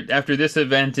 after this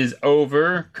event is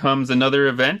over, comes another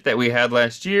event that we had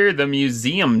last year, the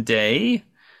Museum Day,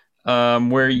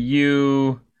 where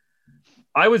you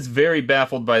I was very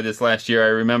baffled by this last year, I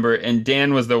remember, and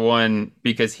Dan was the one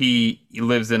because he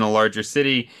lives in a larger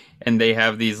city and they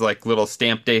have these like little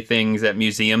stamp day things at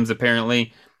museums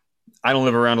apparently. I don't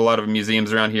live around a lot of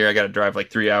museums around here. I got to drive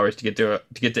like 3 hours to get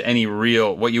to any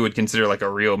real what you would consider like a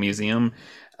real museum.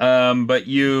 But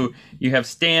you have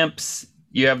stamps.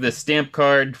 You have the stamp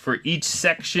card for each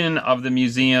section of the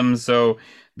museum. So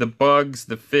the bugs,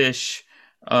 the fish,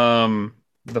 the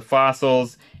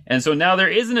fossils, and so now there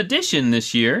is an addition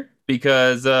this year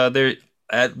because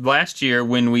last year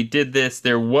when we did this,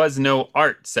 there was no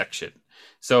art section.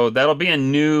 So that'll be a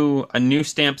new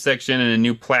stamp section and a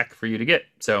new plaque for you to get.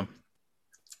 So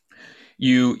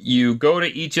you go to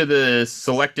each of the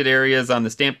selected areas on the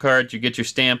stamp card, you get your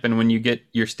stamp, and when you get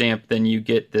your stamp, then you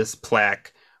get this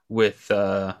plaque with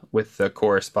the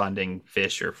corresponding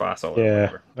fish or fossil. Or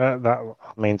whatever. That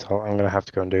means I'm going to have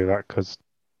to go and do that because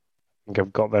I think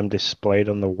I've got them displayed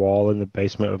on the wall in the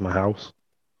basement of my house.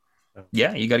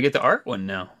 Yeah, you got to get the art one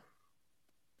now,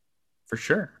 for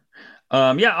sure.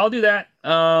 Yeah, I'll do that.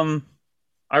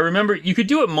 I remember you could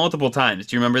do it multiple times.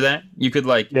 Do you remember that? You could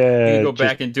you could go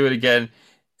back and do it again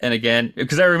and again.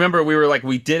 Because I remember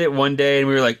we did it one day and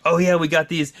we were like, oh yeah, we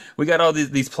got all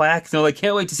these plaques. And they're like,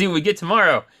 can't wait to see what we get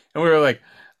tomorrow. And we were like,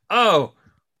 oh,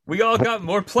 we all got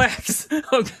more plaques.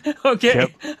 Okay.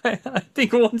 Yep. I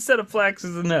think one set of plaques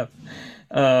is enough.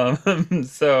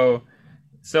 So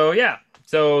yeah.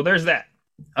 So there's that.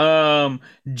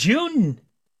 June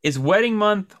is wedding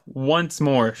month once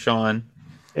more, Sean.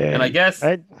 Yeah, and I guess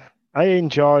I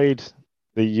enjoyed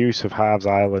the use of Harv's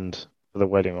Island for the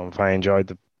wedding month. I enjoyed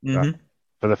that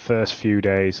for the first few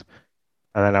days,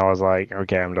 and then I was like,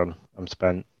 okay, I'm done. I'm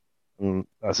spent.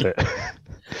 That's it.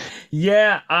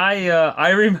 Yeah, I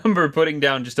remember putting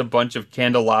down just a bunch of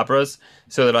candelabras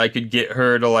so that I could get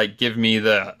her to give me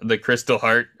the crystal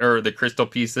heart or the crystal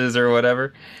pieces or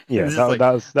whatever. Yeah,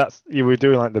 that's you were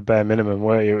doing the bare minimum,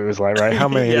 weren't you? It was like, right, how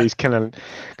many of these can I?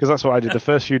 Because that's what I did the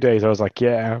first few days. I was like,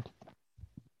 yeah,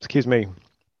 excuse me,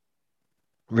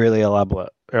 really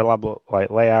elaborate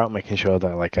layout, making sure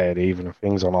that I had even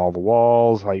things on all the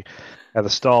walls, had the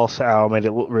stall set out, made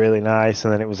it look really nice,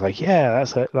 and then it was like, yeah,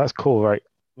 that's cool, right?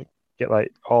 Get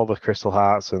all the crystal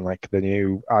hearts and the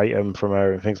new item from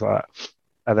her and things like that.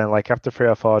 And then after 3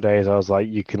 or 4 days, I was like,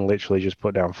 you can literally just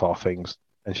put down 4 things,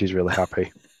 and she's really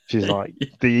happy. She's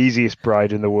the easiest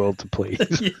bride in the world to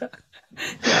please. Yeah.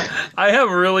 I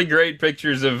have really great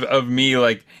pictures of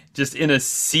me just in a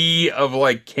sea of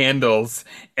candles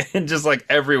and just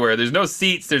everywhere. There's no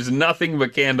seats, there's nothing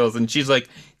but candles, and she's like,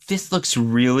 this looks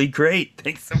really great.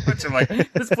 Thanks so much. I'm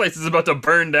like, this place is about to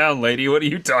burn down, lady. What are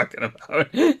you talking about?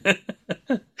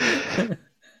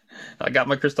 I got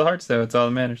my crystal hearts, though. It's all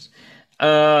that matters.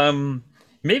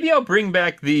 Maybe I'll bring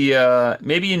back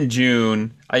maybe in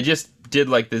June. I just did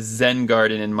the Zen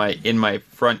garden in my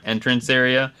front entrance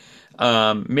area.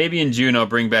 Maybe in June I'll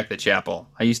bring back the chapel.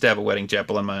 I used to have a wedding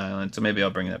chapel on my island, so maybe I'll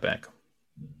bring that back.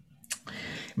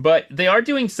 But they are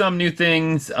doing some new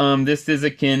things. This is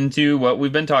akin to what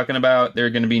we've been talking about. There are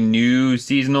going to be new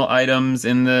seasonal items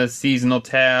in the seasonal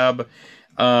tab.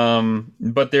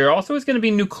 But there also is going to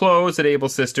be new clothes at Able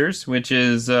Sisters, which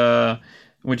is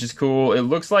cool. It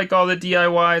looks like all the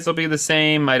DIYs will be the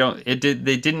same. They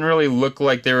didn't really look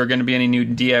like there were going to be any new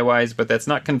DIYs, but that's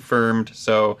not confirmed.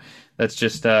 So that's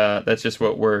just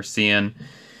what we're seeing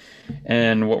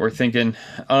and what we're thinking.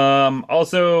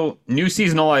 Also new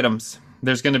seasonal items.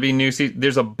 There's going to be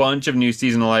there's a bunch of new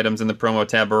seasonal items in the promo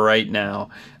tab right now.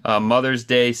 Mother's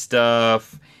Day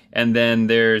stuff, and then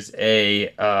there's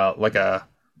a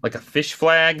fish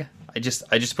flag. I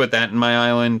just put that in my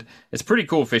island. It's a pretty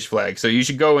cool fish flag, so you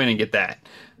should go in and get that.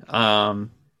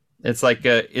 It's like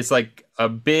a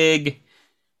big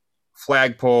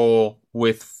flagpole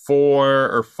with 4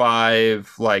 or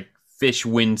 5 fish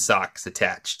windsocks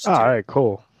attached. All right,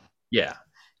 cool. Yeah.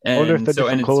 I wonder if they're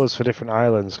different colours for different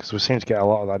islands, because we seem to get a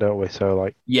lot of that, don't we? So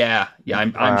I'm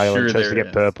sure there to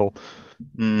get purple.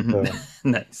 Mm-hmm. So.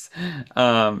 Nice.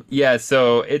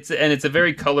 So it's a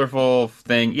very colorful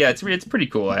thing. Yeah, it's pretty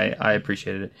cool. I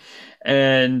appreciated it.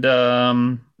 And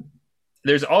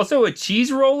there's also a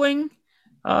cheese rolling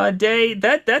day.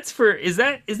 That's for is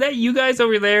that you guys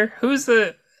over there? Who's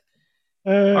the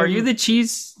are you the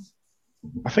cheese?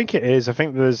 I think it is. I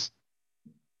think there's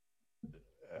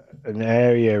an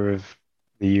area of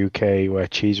the UK where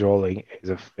cheese rolling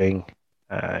is a thing.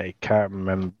 I can't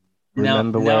remember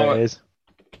where it is.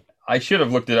 I should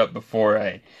have looked it up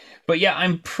before but yeah,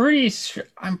 I'm pretty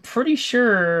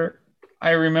sure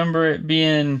I remember it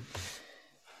being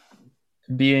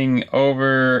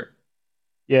over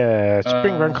Yeah,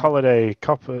 Spring Bank Uh, Holiday,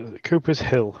 Cooper's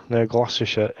Hill near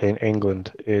Gloucestershire in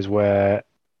England is where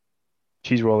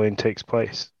cheese rolling takes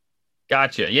place.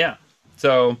 Gotcha. Yeah.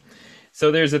 So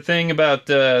there's a thing about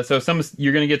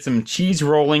you're gonna get some cheese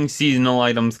rolling seasonal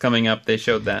items coming up. They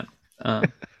showed that.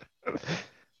 Um,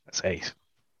 That's ace.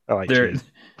 I like they're cheese.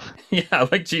 yeah, I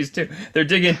like cheese too. They're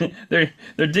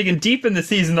digging deep in the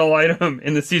seasonal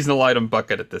item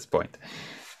bucket at this point.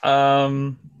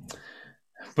 Um,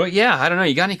 but yeah, I don't know.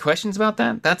 You got any questions about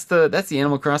that? That's the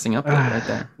Animal Crossing update right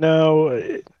there.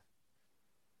 No,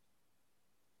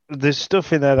 there's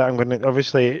stuff in there that I'm going to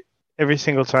obviously every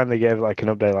single time they give like an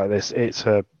update like this, it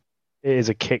is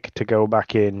a kick to go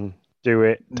back in, do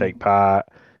it, take part.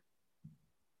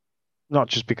 Not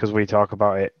just because we talk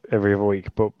about it every other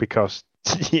week, but because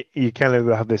you kind of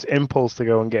have this impulse to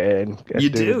go and get it and You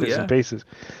do the do, bits yeah. and pieces.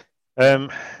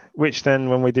 Which then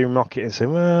when we do mock it and say,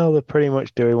 well, they're pretty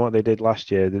much doing what they did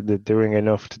last year. They're doing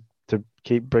enough to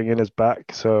keep bringing us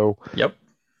back. So Yep.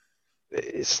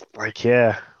 it's like,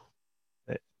 yeah,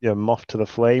 you're moth to the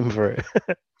flame for it.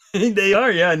 They are,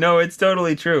 yeah. No, it's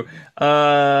totally true.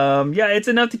 Yeah, it's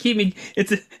enough to keep me.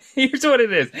 Here's what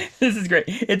it is. This is great.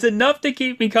 It's enough to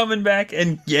keep me coming back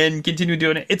and continue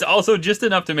doing it. It's also just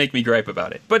enough to make me gripe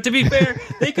about it. But to be fair,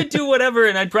 they could do whatever,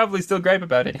 and I'd probably still gripe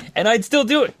about it, and I'd still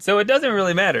do it. So it doesn't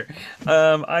really matter.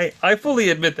 I fully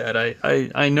admit that.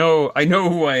 I know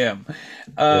who I am.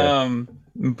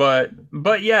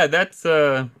 But yeah, that's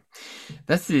the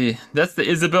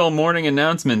Isabel morning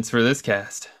announcements for this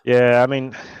cast. Yeah, I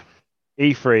mean,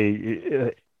 E3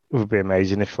 it would be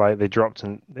amazing if like they dropped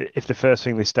if the first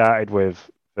thing they started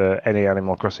with for any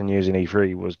Animal Crossing news in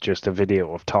E3 was just a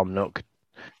video of Tom Nook,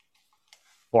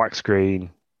 black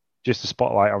screen, just a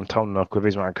spotlight on Tom Nook with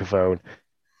his microphone,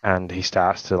 and he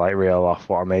starts to like reel off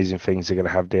what amazing things they're going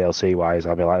to have DLC wise.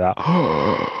 I'll be like that.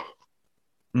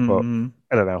 But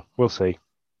I don't know. We'll see.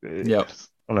 Yep. It's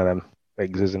one of them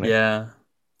things, isn't it? Yeah.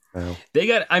 No. They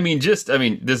got,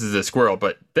 this is a squirrel,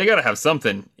 but they got to have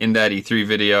something in that E3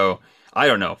 video. I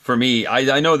don't know. For me,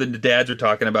 I know that the dads were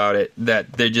talking about it,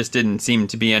 that there just didn't seem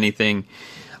to be anything,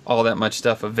 all that much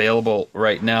stuff available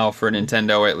right now for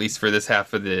Nintendo, at least for this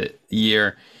half of the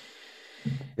year.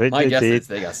 My guess is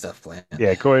they got stuff planned.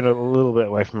 Yeah, going a little bit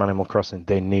away from Animal Crossing,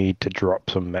 they need to drop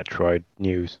some Metroid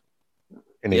news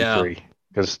in E3.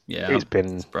 Because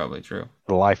it's probably true.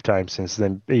 A lifetime since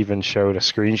they even showed a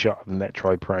screenshot of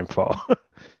Metroid Prime 4.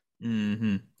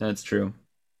 That's true.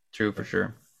 True for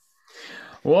sure.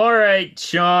 Well, all right,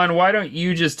 Sean, why don't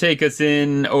you just take us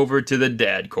in over to the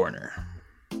dad corner?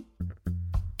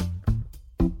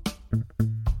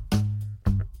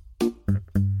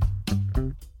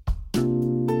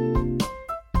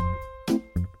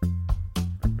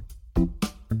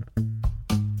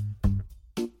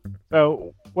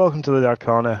 So, welcome to the Dad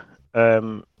Corner.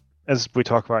 As we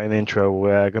talk about in the intro,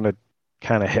 we're going to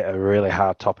kind of hit a really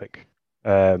hard topic.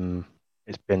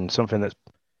 It's been something that's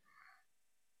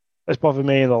bothered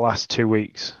me in the last 2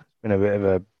 weeks. It's been a bit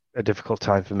of a difficult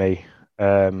time for me.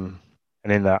 And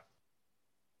in that,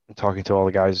 I'm talking to all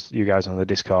you guys on the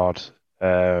Discord.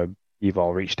 You've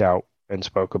all reached out and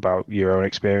spoke about your own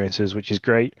experiences, which is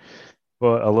great.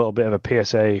 But a little bit of a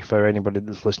PSA for anybody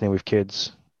that's listening with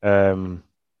kids.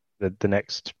 The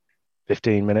next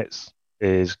 15 minutes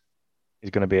is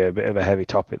going to be a bit of a heavy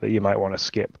topic that you might want to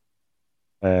skip,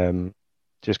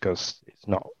 just because it's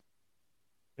not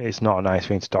a nice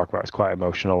thing to talk about. It's quite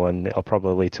emotional, and it'll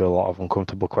probably lead to a lot of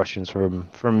uncomfortable questions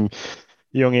from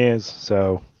young ears.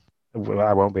 So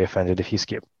I won't be offended if you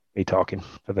skip me talking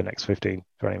for the next 15-20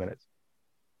 minutes.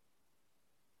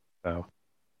 So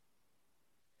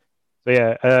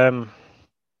yeah.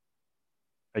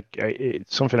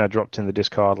 It's something I dropped in the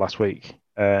Discord last week.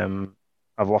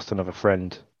 I've lost another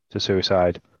friend to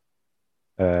suicide.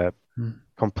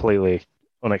 Completely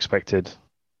unexpected.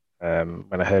 When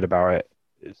I heard about it,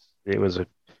 his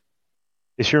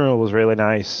funeral was really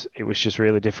nice. It was just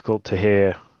really difficult to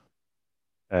hear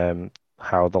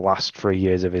how the last 3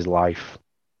 years of his life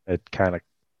had kind of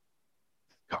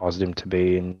caused him to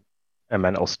be in a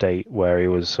mental state where he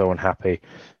was so unhappy.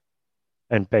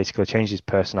 And basically changed his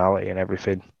personality and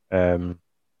everything,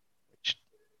 which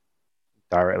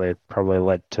directly probably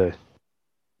led to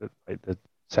the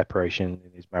separation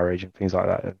in his marriage and things like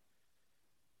that.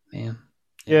 Man.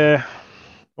 Yeah,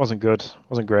 wasn't good,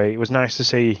 wasn't great. It was nice to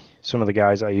see some of the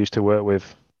guys I used to work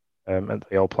with at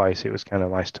the old place. It was kind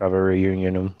of nice to have a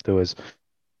reunion, and there was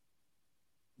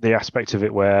the aspect of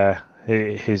it where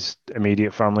his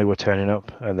immediate family were turning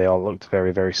up, and they all looked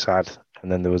very, very sad.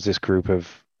 And then there was this group of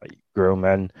grown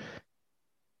men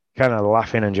kind of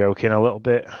laughing and joking a little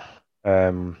bit.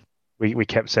 We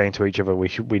kept saying to each other we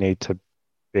need to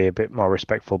be a bit more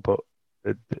respectful, but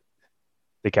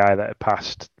the guy that had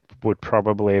passed would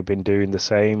probably have been doing the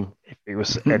same if it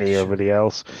was anybody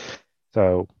else.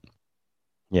 So,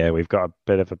 yeah, we've got a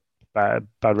bit of a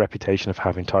bad reputation of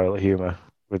having toilet humor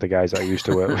with the guys that I used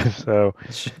to work with. So,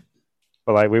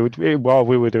 but like what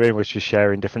we were doing was just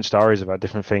sharing different stories about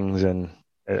different things, and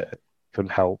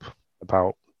couldn't help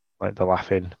about like the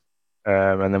laughing.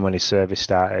 And then when his service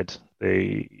started,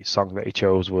 the song that he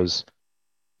chose was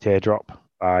 "Teardrop"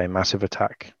 by Massive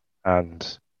Attack,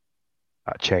 and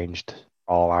that changed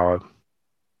all our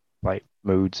like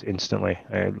moods instantly.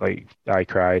 Like I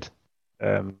cried.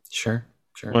 Sure.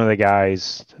 One of the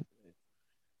guys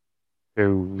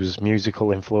whose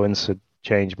musical influence had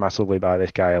changed massively by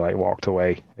this guy like walked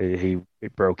away.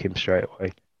 It broke him straight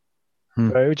away.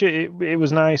 So it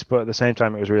was nice, but at the same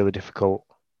time it was really difficult.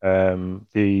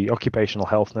 The occupational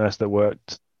health nurse that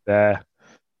worked there,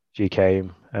 she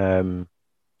came. Had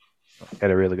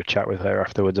a really good chat with her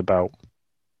afterwards about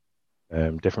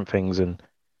different things and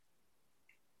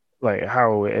like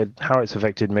how it's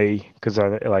affected me, because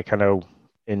I know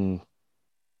in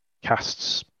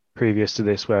casts previous to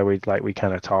this where we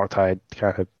kind of talked, I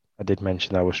did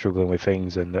mention I was struggling with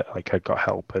things and that like I got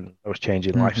help and I was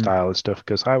changing lifestyle and stuff,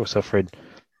 because I was suffering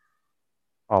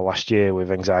all last year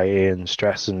with anxiety and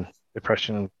stress and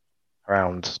depression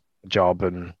around the job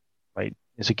and like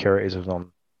insecurities of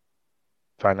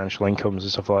non-financial incomes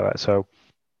and stuff like that. So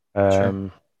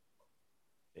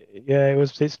yeah,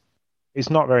 it's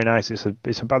not very nice. It's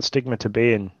a bad stigma to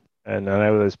be in, and I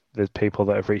know there's people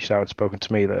that have reached out and spoken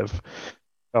to me that have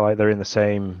felt like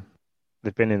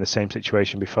they've been in the same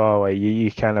situation before, where you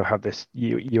kind of have this,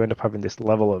 you end up having this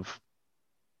level of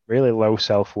really low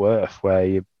self-worth where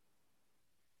you,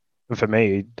 and for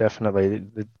me definitely,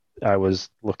 I was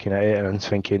looking at it and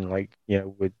thinking like,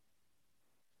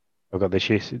 I've got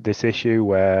this issue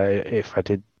where if I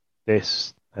did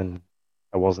this and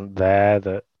I wasn't there,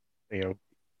 that I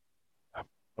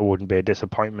wouldn't be a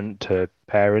disappointment to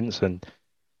parents, and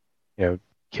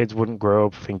kids wouldn't grow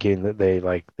up thinking that they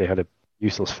had a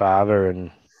useless father,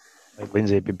 and like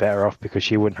Lindsay would be better off because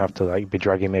she wouldn't have to like be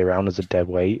dragging me around as a dead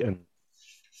weight, and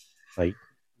like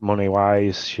money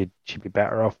wise she'd be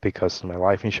better off because my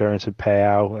life insurance would pay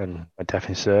out and my death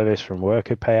in service from work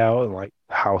would pay out, and like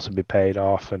the house would be paid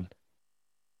off, and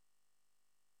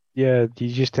yeah, you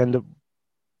just end up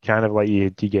kind of like you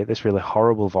get this really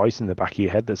horrible voice in the back of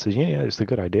your head that says, yeah, it's a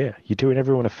good idea. You're doing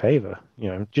everyone a favor.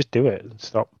 Just do it.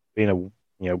 Stop being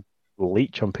a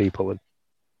leech on people. And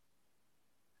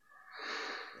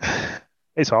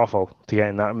it's awful to get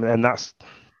in that, and that's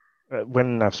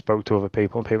when I've spoke to other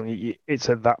people. It's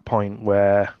at that point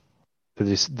where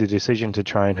the decision to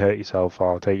try and hurt yourself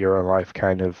or take your own life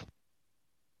kind of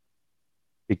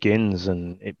begins,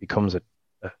 and it becomes a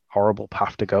horrible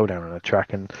path to go down on a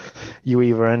track, and you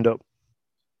either end up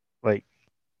like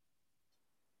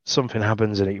something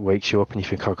happens and it wakes you up and you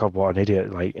think, oh God, what an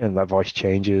idiot, like, and that voice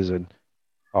changes,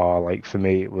 or like for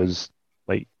me it was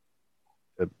like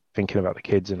thinking about the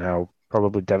kids and how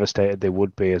probably devastated they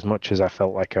would be, as much as I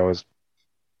felt like I was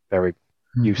very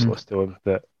useless to them,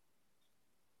 that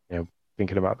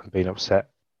thinking about them being upset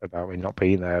about me not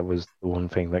being there was the one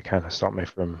thing that kind of stopped me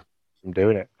from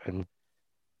doing it. And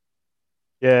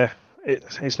yeah,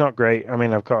 it's not great. I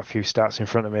mean, I've got a few stats in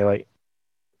front of me. Like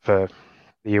for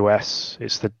the US,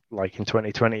 it's in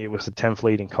 2020, it was the 10th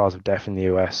leading cause of death in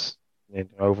the US.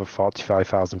 Over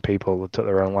 45,000 people that took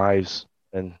their own lives,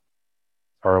 and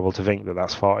it's horrible to think that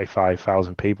that's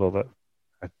 45,000 people that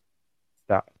had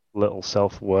that little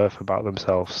self-worth about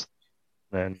themselves.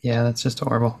 And yeah, that's just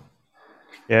horrible.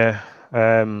 Yeah,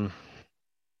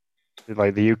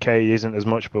 like the UK isn't as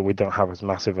much, but we don't have as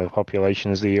massive a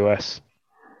population as the US.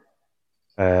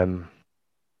 But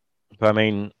I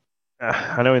mean,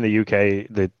 I know in the UK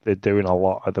they're doing a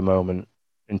lot at the moment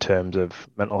in terms of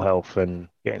mental health and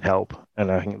getting help,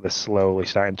 and I think they're slowly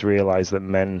starting to realise that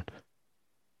men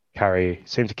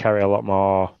seem to carry a lot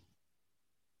more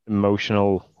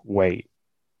emotional weight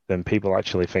than people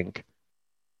actually think,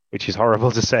 which is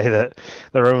horrible to say that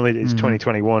it's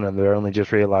 2021 and they're only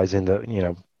just realising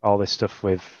that all this stuff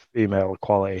with female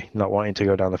equality, not wanting to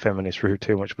go down the feminist route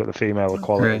too much, but the female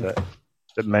equality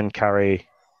that men carry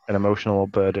an emotional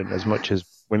burden as much as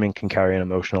women can carry an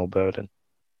emotional burden.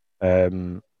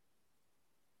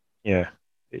 Yeah,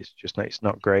 it's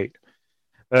not great.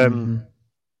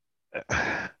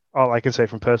 All I can say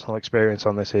from personal experience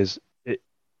on this is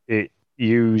it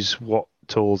use what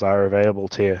tools are available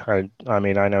to you. I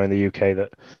mean, I know in the UK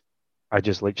that I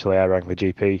rang the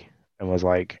GP and was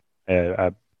like,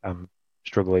 I'm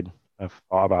struggling. I've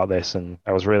thought about this, and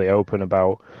I was really open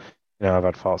about, I've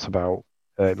had thoughts about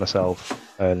hurt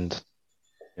myself, and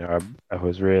I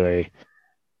was really,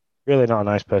 really not a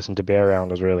nice person to be around.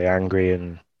 I was really angry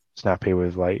and snappy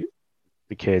with like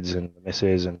the kids and the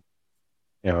missus, and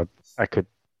it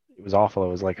was awful. It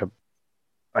was like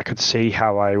I could see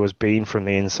how I was being from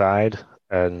the inside,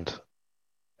 and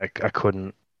I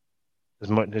couldn't, as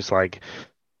much as like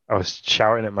I was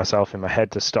shouting at myself in my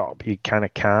head to stop. You kind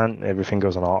of can't. Everything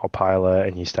goes on autopilot,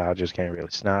 and you start just getting really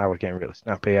I was getting really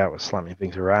snappy. I was slamming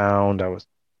things around. I was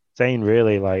saying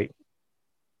really like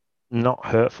not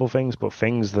hurtful things, but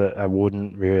things that I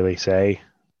wouldn't really say.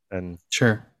 And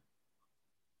Sure.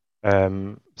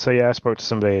 so yeah, I spoke to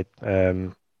somebody.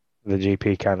 The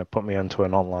GP kind of put me onto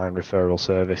an online referral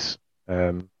service.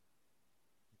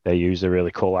 They used a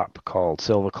really cool app called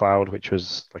Silver Cloud, which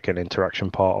was like an interaction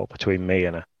portal between me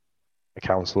and a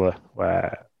counselor,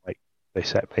 where like they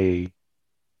set me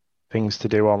things to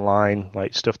do online,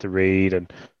 like stuff to read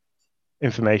and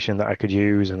information that I could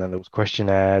use, and then there was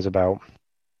questionnaires about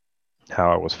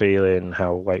how I was feeling,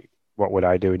 how like what would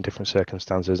I do in different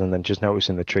circumstances, and then just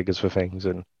noticing the triggers for things,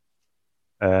 and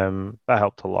that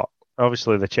helped a lot.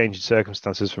 Obviously, the change in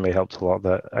circumstances for me helped a lot.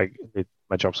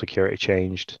 My job security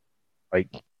changed like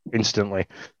instantly.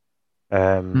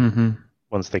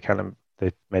 Once they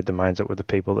made their minds up with the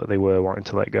people that they were wanting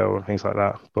to let go and things like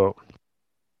that. But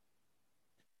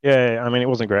yeah, I mean, it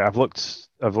wasn't great. I've looked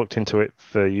into it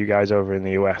for you guys over in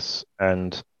the US,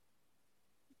 and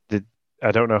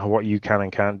I don't know what you can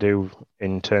and can't do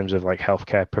in terms of like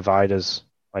healthcare providers,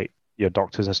 like your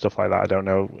doctors and stuff like that. I don't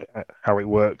know how it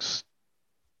works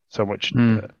so much.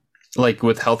 Like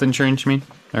with health insurance, you mean?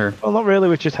 Or well, not really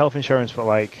with just health insurance, but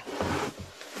like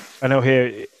I know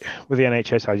here with the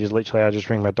NHS, I just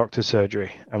ring my doctor's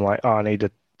surgery. I'm like, oh, I need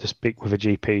to speak with a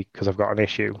GP because I've got an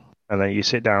issue. And then you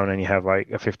sit down and you have like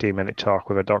a 15-minute talk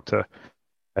with a doctor,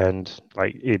 and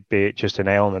like it'd be just an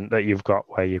ailment that you've got,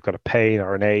 where you've got a pain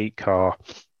or an ache or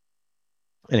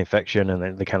an infection, and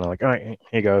then they're kind of like, all right, here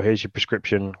you go, here's your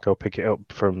prescription, go pick it up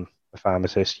from the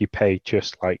pharmacist. You pay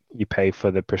just like you pay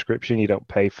for the prescription, you don't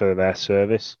pay for their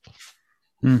service.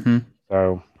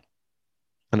 So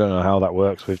I don't know how that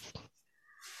works with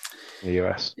the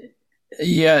US.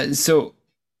 Yeah, so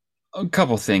a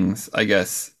couple things, I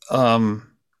guess.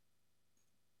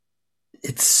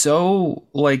 It's so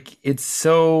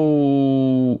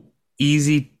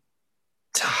easy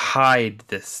to hide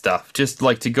this stuff. Just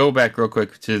like to go back real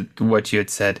quick to what you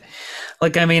had said.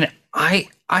 Like, I mean, I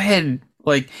had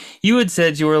like you had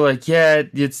said, you were like, yeah,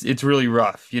 it's really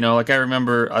rough. Like I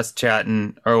remember us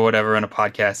chatting or whatever on a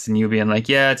podcast, and you being like,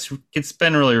 yeah, it's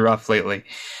been really rough lately.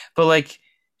 But like,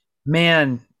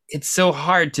 man, it's so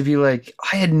hard to be like,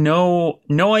 I had no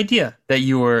idea that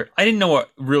you were. I didn't know what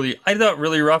really. I thought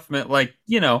really rough meant like,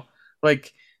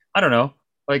 like I don't know,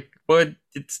 like but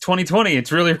it's 2020.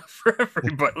 It's really rough for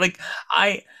everybody. Like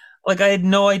I had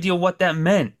no idea what that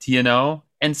meant,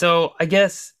 And so I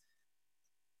guess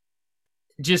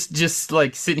just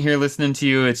like sitting here listening to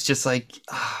you, it's just like,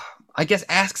 I guess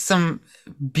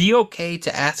be okay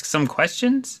to ask some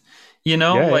questions,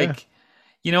 like.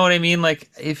 You know what I mean? Like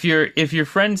if your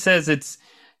friend says it's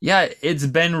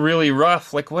been really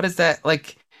rough, like what is that?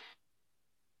 Like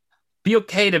be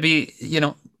okay to be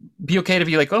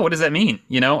like, oh, what does that mean?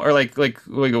 Or like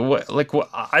what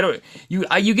I don't you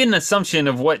get an assumption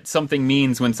of what something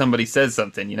means when somebody says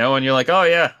something, and you're like, oh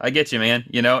yeah, I get you, man,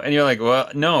 and you're like,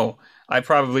 well, no, I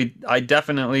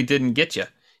definitely didn't get you,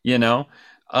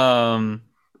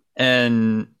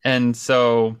 and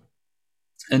so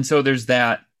there's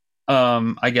that.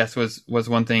 I guess was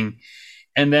one thing,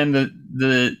 and then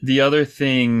the other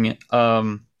thing,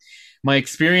 my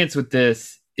experience with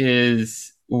this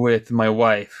is with my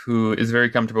wife, who is very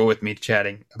comfortable with me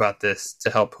chatting about this to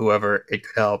help whoever it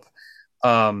could help.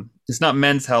 It's not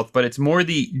men's health, but it's more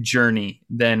the journey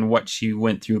than what she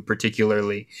went through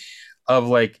particularly. Of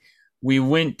like, we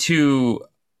went to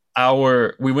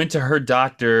her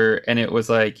doctor, and it was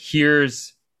like,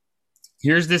 here's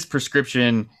this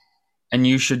prescription, and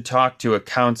you should talk to a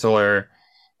counselor.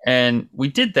 And we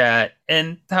did that,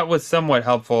 and that was somewhat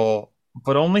helpful,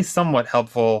 but only somewhat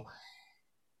helpful.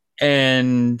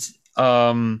 And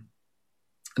the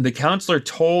counselor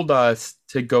told us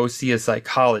to go see a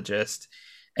psychologist.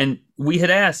 And we had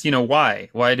asked, why?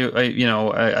 Why do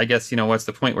I guess, what's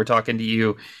the point? We're talking to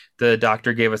you. The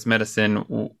doctor gave us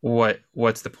medicine.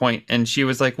 What's the point? And she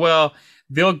was like, well,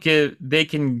 they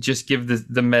can just give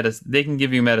the medicine. They can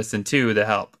give you medicine too to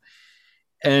help.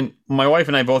 And my wife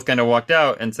and I both kind of walked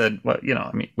out and said, well,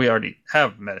 I mean, we already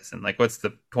have medicine. Like, what's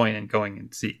the point in going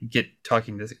and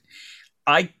talking to this?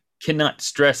 I cannot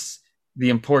stress the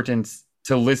importance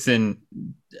to listen.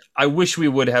 I wish we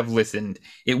would have listened.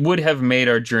 It would have made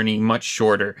our journey much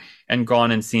shorter and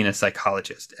gone and seen a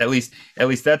psychologist. At least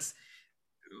that's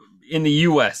in the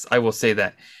US, I will say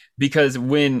that. Because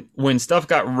when stuff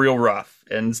got real rough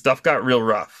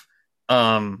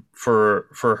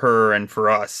for her and for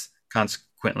us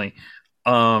consequently,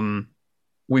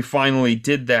 we finally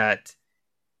did that,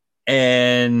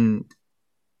 and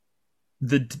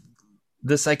the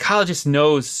psychologist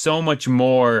knows so much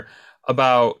more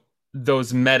about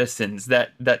those medicines,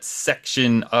 that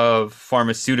section of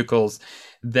pharmaceuticals,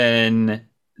 than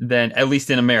at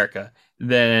least in America,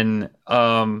 than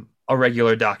a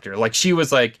regular doctor. Like, she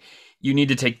was like, you need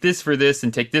to take this for this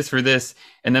and take this for this,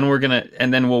 and then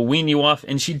we'll wean you off.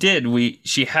 And she did.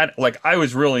 She had, like, I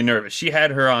was really nervous. She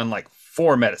had her on like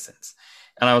 4 medicines,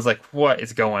 and I was like, what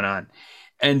is going on?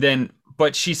 And then,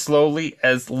 but she slowly,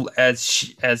 as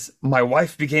my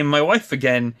wife became my wife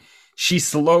again, she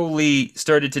slowly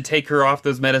started to take her off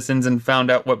those medicines and found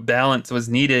out what balance was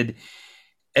needed.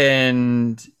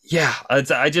 And yeah,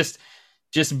 I just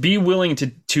be willing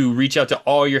to reach out to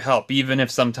all your help, even if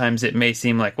sometimes it may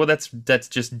seem like, well, that's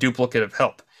just duplicative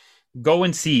help. Go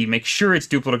and see, make sure it's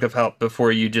duplicative help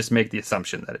before you just make the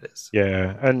assumption that it is.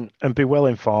 Yeah, and be well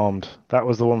informed. That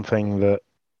was the one thing that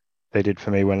they did for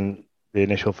me when the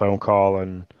initial phone call,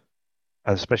 and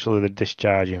especially the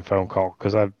discharging phone call,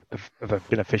 because I've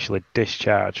been officially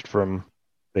discharged from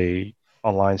the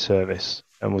online service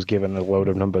and was given a load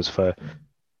of numbers for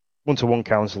one-to-one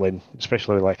counselling,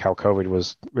 especially like how COVID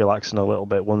was relaxing a little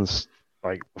bit once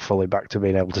like fully back to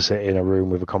being able to sit in a room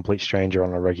with a complete stranger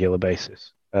on a regular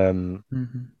basis. But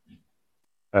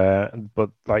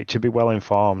like, to be well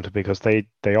informed, because they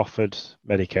offered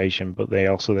medication, but they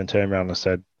also then turned around and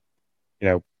said, you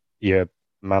know, you're a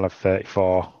man of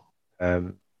 34,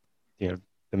 you know,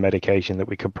 the medication that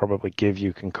we could probably give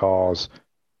you can cause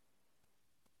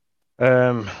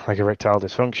like erectile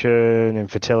dysfunction,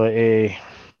 infertility, a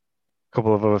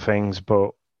couple of other things,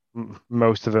 but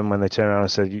most of them, when they turn around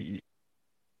and said,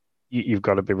 you've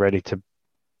got to be ready to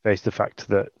face the fact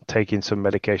that taking some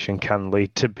medication can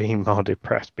lead to being more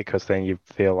depressed, because then you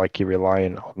feel like you're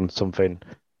relying on something,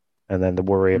 and then the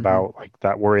worry about, like,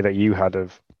 that worry that you had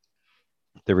of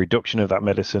the reduction of that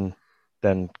medicine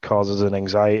then causes an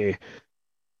anxiety.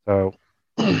 So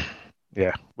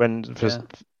yeah,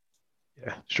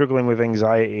 struggling with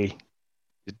anxiety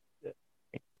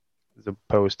as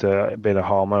opposed to being a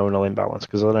hormonal imbalance,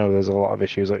 because I know there's a lot of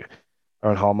issues that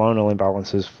are hormonal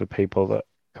imbalances for people that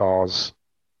cause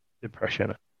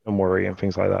depression and worry and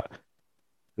things like that.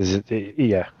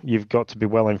 You've got to be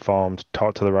well informed,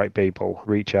 talk to the right people,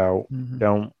 reach out.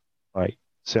 Don't like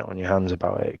sit on your hands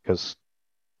about it, because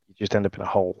you just end up in a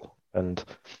hole. And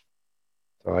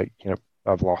so, like, you know,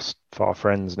 I've lost 4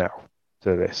 friends now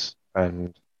to this,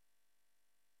 and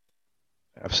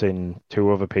I've seen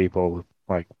 2 other people,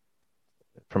 like,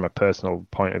 from a personal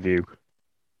point of view,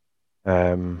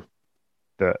 that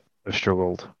have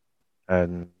struggled,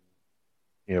 and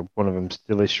you know, one of them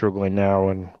still is struggling now,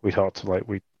 and we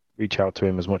reach out to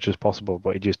him as much as possible,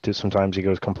 but sometimes he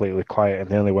goes completely quiet, and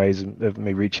the only ways of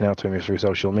me reaching out to him is through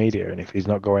social media, and if he's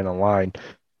not going online,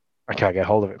 I can't get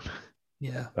hold of him.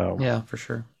 Yeah. So, yeah, for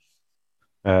sure.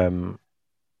 But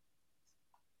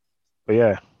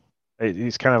yeah,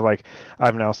 it's kind of like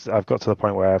I've got to the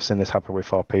point where I've seen this happen with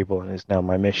 4 people, and it's now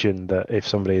my mission that if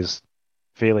somebody's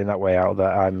feeling that way out,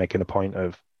 that I'm making a point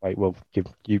of, like, well, give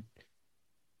you.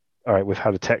 All right, we've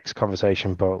had a text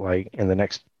conversation, but like, in the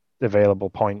next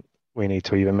available point, we need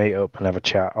to either meet up and have a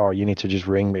chat, or you need to just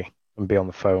ring me and be on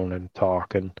the phone and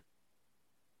talk. And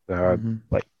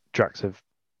like, Drax have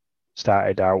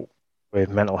started out with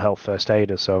mental health first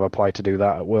aiders, so I've applied to do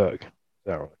that at work.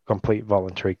 So, complete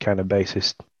voluntary kind of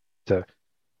basis to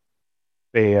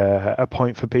be a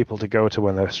point for people to go to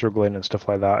when they're struggling and stuff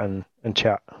like that, and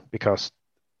chat, because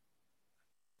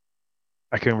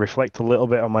I can reflect a little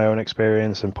bit on my own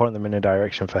experience and point them in a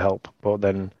direction for help. But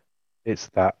then it's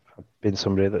that I've been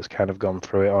somebody that's kind of gone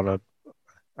through it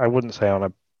I wouldn't say on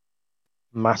a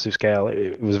massive scale.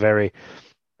 It was very,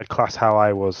 a class how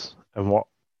I was and what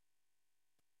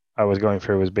I was going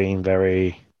through was being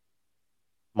very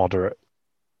moderate.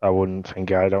 I don't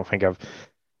think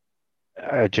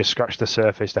I just scratched the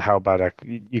surface to how bad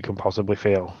you can possibly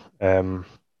feel. And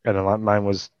like, mine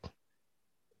was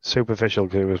superficial,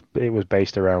 because it was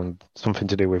based around something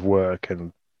to do with work,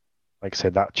 and like I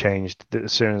said, that changed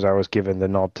as soon as I was given the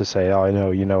nod to say, "Oh, I know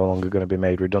you're no longer going to be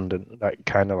made redundant." That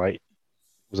kind of like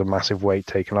was a massive weight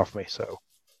taken off me. So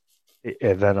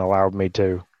it then allowed me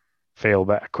to feel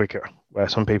better quicker. Where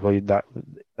some people, that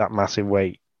massive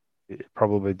weight, it's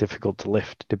probably difficult to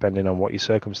lift depending on what your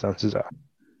circumstances are.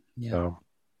 Yeah. So,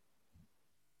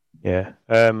 yeah.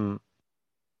 I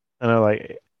know,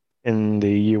 like in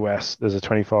the US, there's a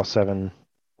 24/7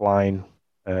 line.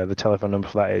 The telephone number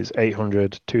for that is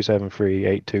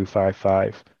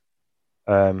 800-273-8255.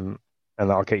 And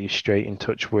that'll get you straight in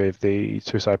touch with the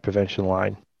suicide prevention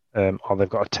line. Or they've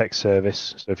got a text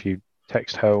service. So if you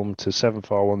text home to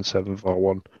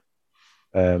 741-741,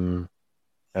 I'm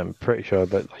pretty sure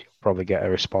that you'll probably get a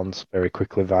response very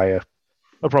quickly via.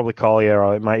 They'll probably call you,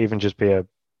 or it might even just be like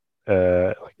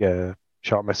a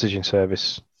short messaging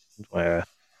service where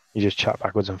you just chat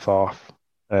backwards and forth.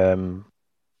 I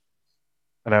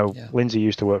know Lindsay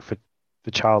used to work for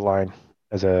Childline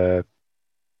as a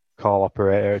call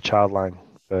operator at Childline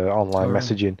for online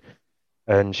messaging,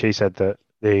 and she said that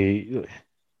the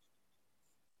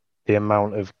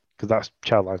amount of, because that's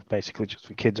Childline basically just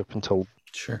for kids up until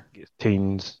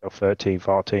teens, or 13,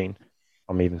 14,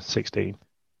 or even 16.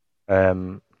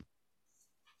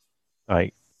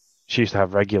 Like she used to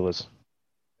have regulars.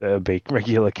 There would be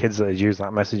regular kids that would use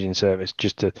that messaging service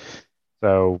just to,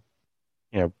 so,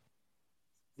 you know,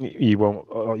 you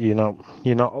won't, you're not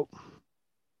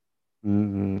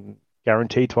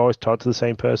guaranteed to always talk to the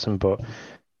same person, but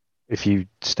if you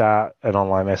start an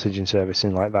online messaging service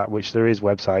in like that, which there is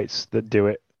websites that do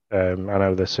it, I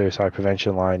know the suicide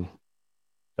prevention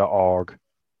line.org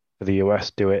for the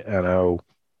US do it. I know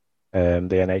the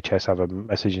NHS have a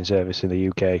messaging service in the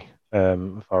UK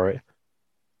for it.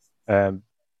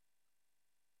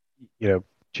 You know,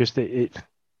 just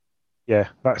yeah,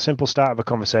 that simple start of a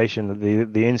conversation,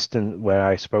 the instant where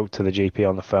I spoke to the GP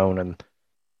on the phone, and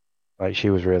like she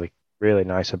was really, really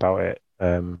nice about it.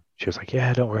 She was like,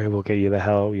 "Yeah, don't worry, we'll get you the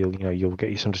help. You'll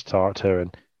get you someone to talk to her."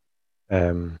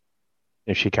 And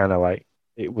she kind of like,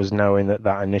 it was knowing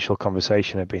that initial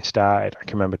conversation had been started. I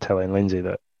can remember telling Lindsay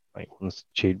that like once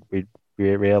we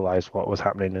realized what was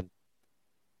happening, and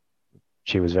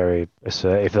she was very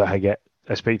assertive that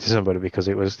I speak to somebody, because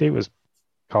it was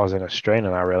causing a strain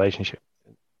on our relationship.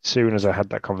 As soon as I had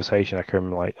that conversation, I can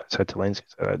remember, like I said to Lindsay,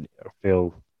 I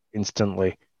feel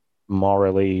instantly more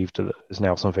relieved that there's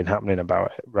now something happening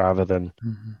about it rather than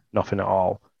nothing at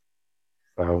all.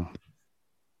 So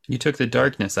you took the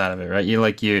darkness out of it, right?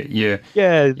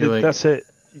 That's it.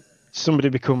 Somebody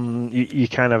you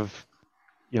kind of,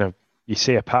 you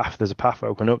see a path. There's a path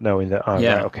open up, knowing that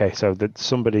right, okay, so that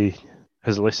somebody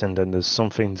has listened and there's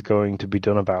something's going to be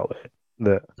done about it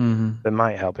that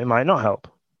might help. It might not help,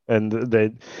 and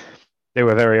they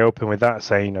were very open with that,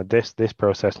 saying, this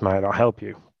process might not help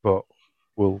you, but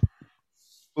we'll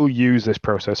use this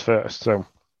process first. So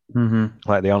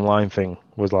like the online thing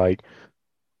was like,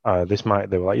 this might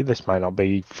not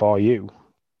be for you,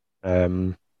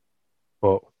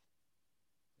 but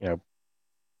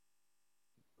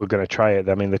we're going to try it.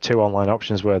 I mean, the two online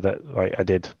options were that, like, I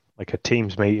did like a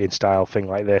Teams meeting style thing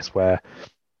like this, where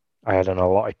I had an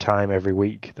allotted time every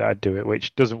week that I'd do it,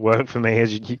 which doesn't work for me,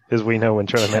 as we know when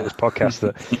trying to make this podcast.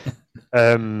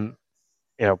 That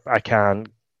I can't,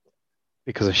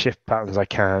 because of shift patterns, I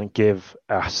can't give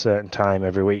a certain time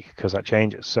every week because that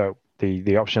changes. So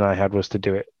the option I had was to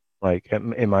do it like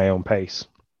in my own pace,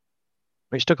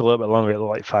 which took a little bit longer,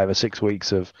 like 5 or 6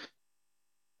 weeks of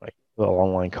like little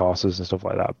online courses and stuff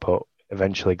like that, but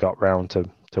eventually got round to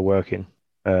working.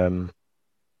 But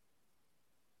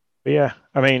yeah,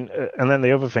 I mean, and then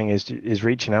the other thing is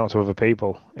reaching out to other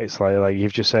people. It's like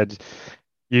you've just said,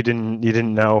 you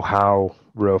didn't know how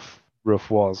rough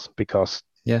was, because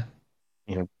I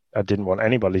didn't want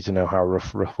anybody to know how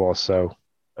rough was. So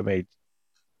I mean,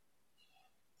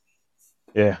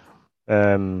 yeah,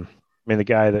 I mean, the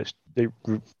guy that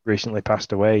recently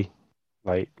passed away,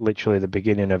 like literally the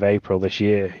beginning of April this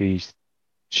year, he's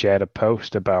shared a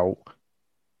post about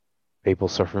people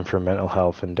suffering from mental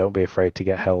health and don't be afraid to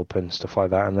get help and stuff like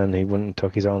that. And then he went and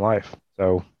took his own life.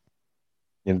 So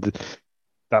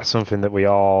that's something that we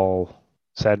all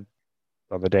said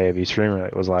on the day of his funeral.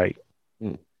 It was like,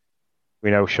 we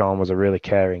know Sean was a really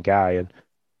caring guy, and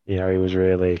he was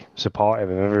really supportive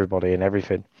of everybody and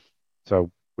everything. So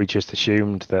we just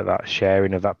assumed that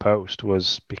sharing of that post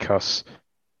was because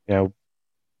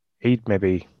he'd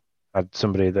maybe had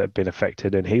somebody that had been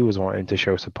affected, and he was wanting to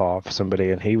show support for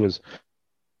somebody, and he was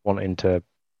wanting to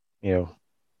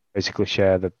basically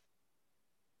share the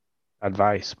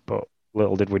advice. But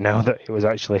little did we know that it was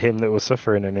actually him that was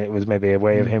suffering, and it was maybe a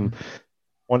way of him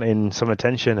wanting some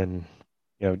attention. And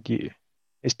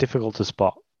it's difficult to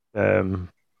spot.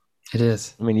 It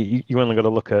is. I mean, you only got to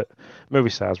look at movie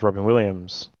stars, Robin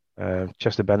Williams,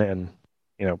 Chester Bennington,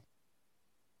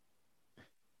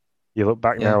 you look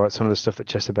back now at some of the stuff that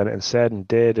Chester Bennington said and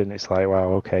did, and it's like,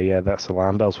 wow, okay, yeah, that's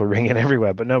alarm bells were ringing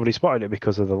everywhere, but nobody spotted it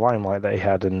because of the limelight that he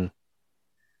had, and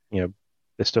the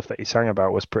stuff that he sang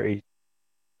about was pretty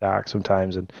dark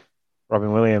sometimes. And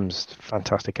Robin Williams,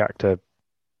 fantastic actor,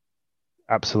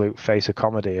 absolute face of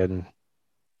comedy, and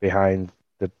behind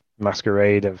the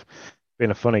masquerade of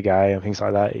being a funny guy and things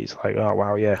like that, he's like, oh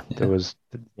wow, yeah. There was,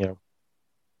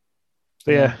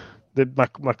 So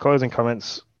my closing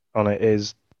comments on it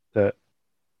is that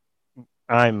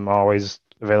I'm always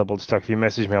available to talk. If you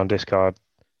message me on Discord,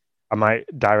 I might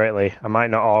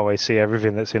not always see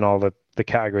everything that's in all the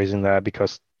categories in there,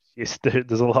 because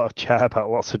there's a lot of chat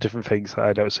about lots of different things that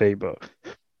I don't see. But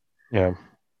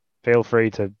feel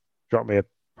free to drop me a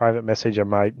private message. I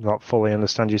might not fully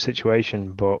understand your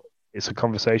situation, but it's a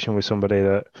conversation with somebody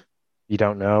that you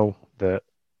don't know. That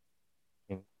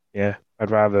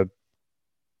I'd rather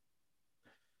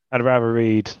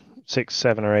read 6,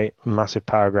 7, or 8 massive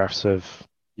paragraphs of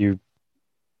you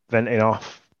venting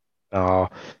off or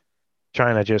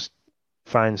trying to just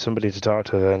find somebody to talk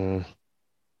to than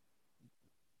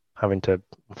having to,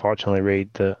 unfortunately,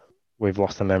 read that we've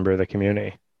lost a member of the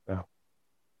community. So.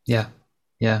 Yeah,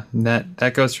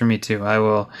 that goes for me too. I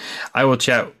will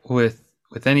chat with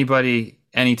anybody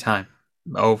anytime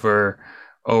over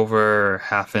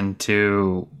having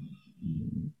to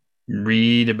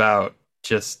read about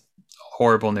just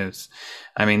horrible news.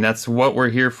 I mean, that's what we're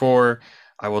here for.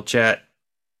 I will chat,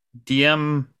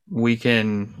 DM.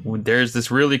 There's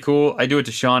this really cool, I do it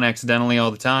to Sean accidentally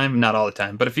all the time, not all the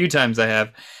time, but a few times I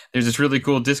have. There's this really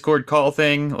cool Discord call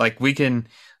thing.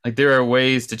 There are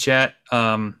ways to chat.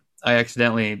 I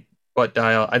accidentally butt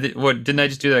dial. Didn't I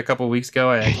just do that a couple of weeks ago?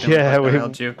 I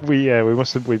dialed you. We've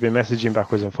been messaging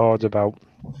backwards and forwards about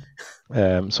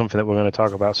something that we're going to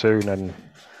talk about soon, and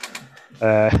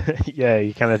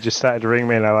you kind of just started to ring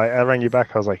me, and I rang you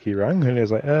back. I was like, you rang? And he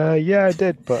was like, yeah, I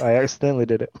did, but I accidentally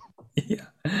did it.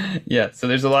 Yeah. So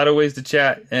there's a lot of ways to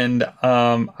chat, and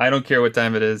I don't care what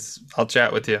time it is. I'll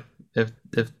chat with you if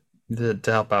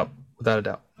to help out, without a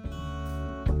doubt.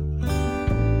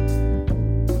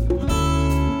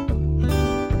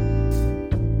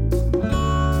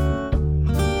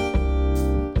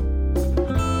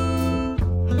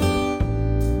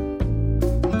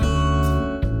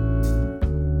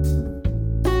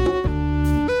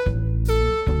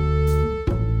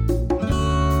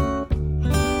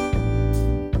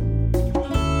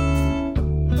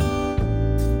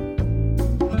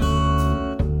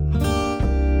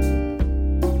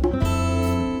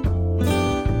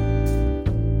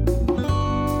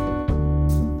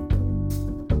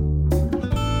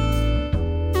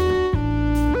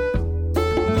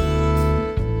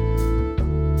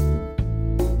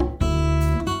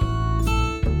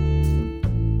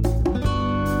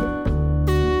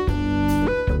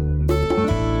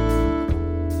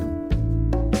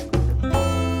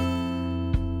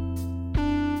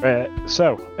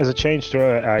 So, as a change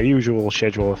to our usual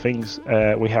schedule of things,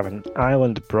 we have an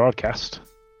Ireland broadcast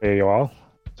for you all.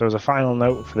 So, as a final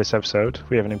note for this episode,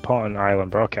 we have an important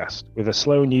Ireland broadcast. With the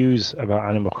slow news about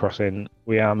Animal Crossing,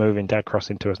 we are moving Dad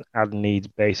Crossing to an ad-needs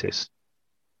basis,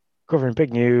 covering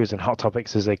big news and hot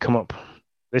topics as they come up.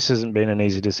 This hasn't been an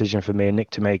easy decision for me and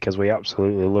Nick to make, as we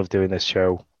absolutely love doing this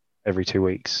show every 2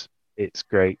 weeks. It's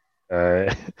great.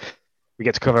 We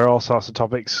get to cover all sorts of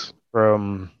topics,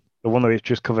 from the one that we've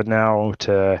just covered now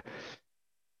to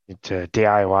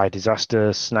DIY disaster,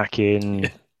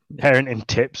 snacking, parenting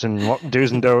tips, and what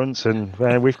do's and don'ts. And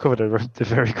we've covered a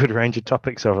very good range of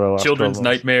topics over the last children's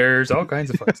nightmares, all kinds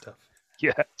of fun stuff.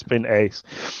 Yeah, it's been ace.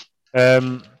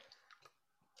 But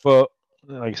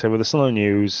like I said, with the slow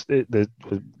news, we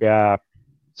are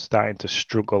starting to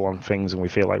struggle on things, and we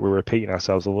feel like we're repeating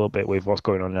ourselves a little bit with what's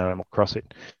going on in Animal Crossing.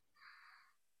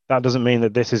 That doesn't mean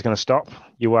that this is going to stop.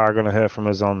 You are going to hear from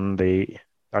us on the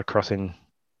Dad Crossing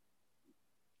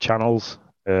channels.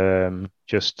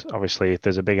 Just obviously, if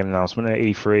there's a big announcement at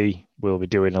E3, we'll be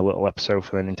doing a little episode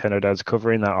for the Nintendo Dads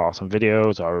covering that, or some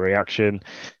videos or a reaction.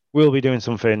 We'll be doing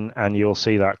something, and you'll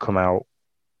see that come out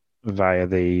via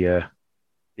the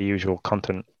usual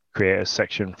content creators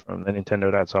section from the Nintendo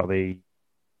Dads, or I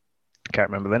can't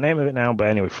remember the name of it now, but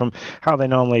anyway, from how they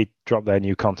normally drop their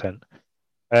new content.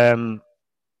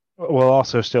 We'll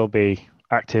also still be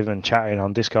active and chatting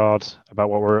on Discord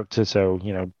about what we're up to, so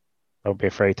don't be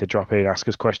afraid to drop in, ask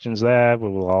us questions there. We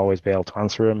will always be able to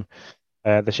answer them.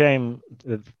 The same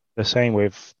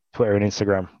with Twitter and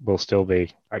Instagram. We'll still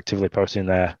be actively posting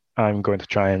there. I'm going to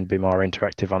try and be more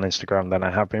interactive on Instagram than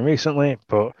I have been recently,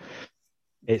 but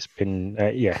it's been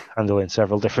handling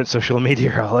several different social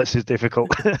media outlets is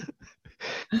difficult.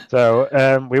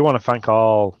 So we want to thank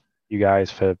all you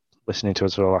guys for listening to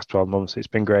us for the last 12 months. It's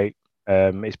been great.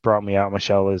 It's brought me out of my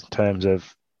shell in terms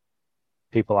of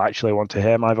people actually want to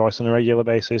hear my voice on a regular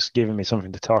basis, giving me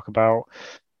something to talk about.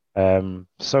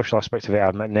 Social aspect of it,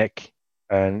 I've met Nick,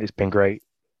 and it's been great.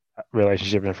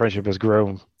 Relationship and friendship has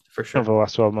grown For sure. over the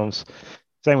last 12 months.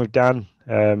 Same with Dan.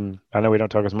 I know we don't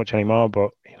talk as much anymore,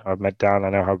 but I've met Dan. I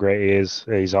know how great he is.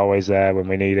 He's always there when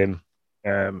we need him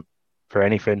for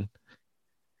anything.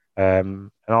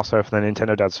 And also for the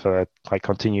Nintendo dads for like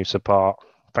continued support.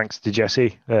 Thanks to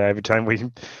Jesse. Every time we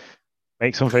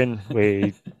make something,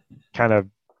 we kind of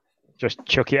just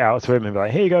chuck it out to him and be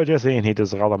like, "Here you go, Jesse," and he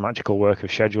does all the magical work of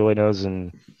scheduling us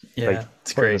and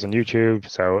It's putting great. us on YouTube.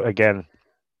 So again,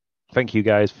 thank you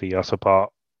guys for your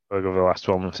support over the last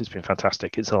 12 months. It's been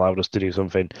fantastic. It's allowed us to do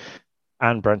something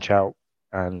and branch out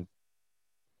and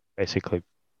basically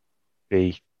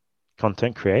be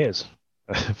content creators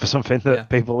for something that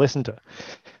people listen to.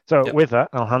 So with that,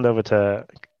 I'll hand over to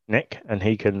Nick and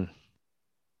he can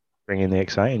bring in the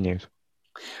exciting news.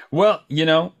 Well,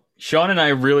 Sean and I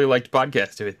really like to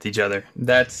podcast with each other.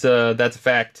 That's a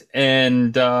fact.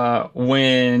 And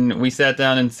when we sat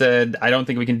down and said, I don't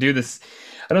think we can do this,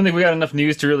 I don't think we got enough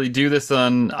news to really do this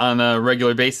on a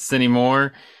regular basis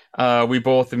anymore. We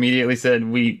both immediately said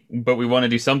we want to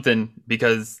do something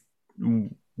because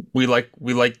we like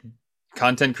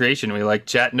content creation. We like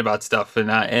chatting about stuff,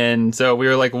 and so we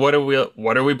were like, what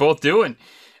are we both doing?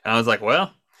 And I was like,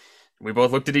 well, we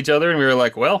both looked at each other and we were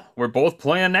like, well, we're both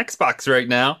playing Xbox right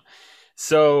now.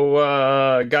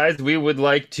 So, guys, we would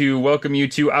like to welcome you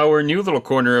to our new little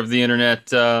corner of the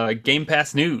internet, Game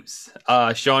Pass News.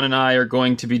 Sean and I are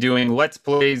going to be doing Let's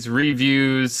Plays,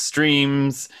 reviews,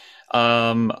 streams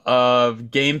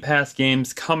of Game Pass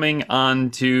games coming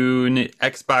onto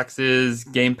Xbox's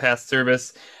Game Pass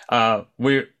service.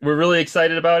 We're really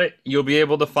excited about it. You'll be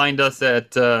able to find us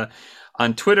at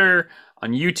on Twitter,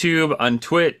 on YouTube, on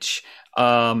Twitch,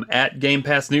 at Game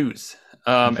Pass News.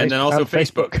 And then also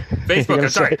Facebook. I'm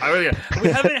sorry. We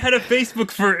haven't had a Facebook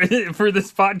for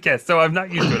this podcast, so I'm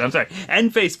not used to it. I'm sorry.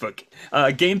 And Facebook.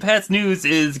 Game Pass News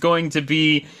is going to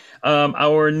be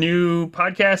our new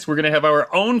podcast. We're going to have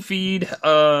our own feed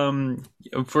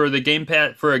for the Game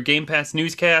Pass for a Game Pass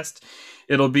newscast.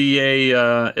 It'll be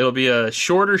a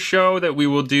shorter show that we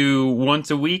will do once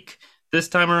a week this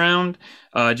time around.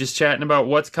 Just chatting about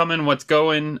what's coming, what's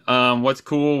going, what's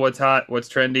cool, what's hot, what's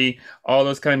trendy, all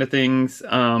those kind of things.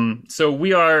 So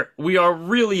we are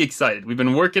really excited. We've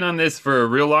been working on this for a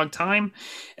real long time.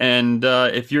 And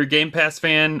if you're a Game Pass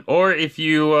fan, or if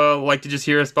you like to just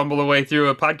hear us bumble away through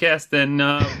a podcast, then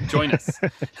join us.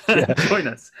 Join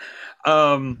us.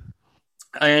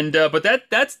 But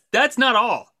that's not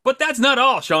all. But that's not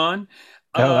all, Sean.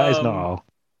 No, that is not all.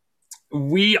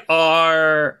 We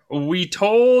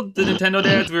told the Nintendo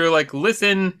dads, we were like,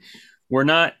 listen, we're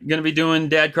not going to be doing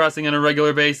Dad Crossing on a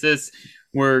regular basis.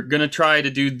 We're going to try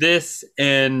to do this.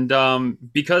 And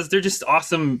because they're just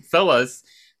awesome fellas,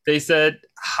 they said,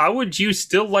 how would you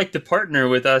still like to partner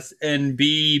with us and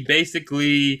be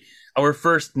basically our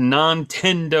first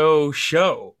non-Tendo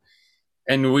show?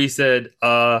 And we said,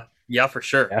 yeah, for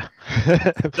sure. Yeah.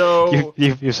 So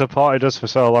you've supported us for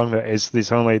so long that it's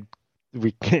the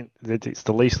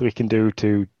least we can do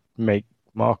to make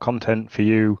more content for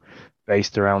you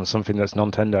based around something that's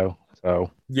Nintendo.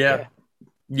 So yeah,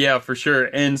 for sure.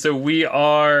 And so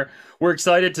we're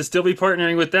excited to still be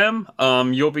partnering with them.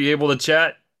 You'll be able to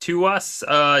chat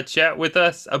with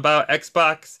us about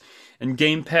Xbox and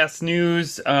Game Pass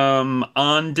news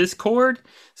on Discord.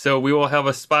 So we will have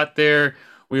a spot there.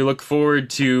 We look forward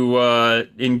to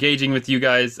engaging with you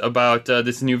guys about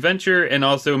this new venture, and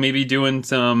also maybe doing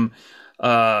some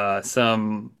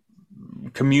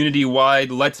community-wide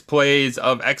Let's Plays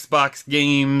of Xbox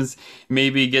games,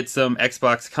 maybe get some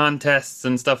Xbox contests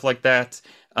and stuff like that.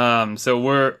 So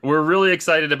we're really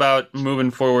excited about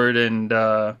moving forward, and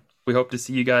we hope to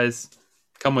see you guys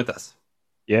come with us.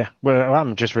 Yeah, well,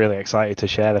 I'm just really excited to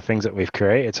share the things that we've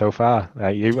created so far.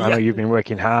 I know you've been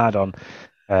working hard on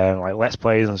like Let's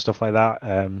Plays and stuff like that.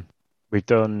 We've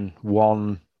done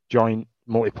one joint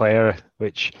multiplayer,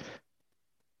 which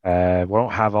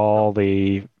won't have all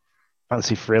the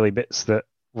fancy frilly bits that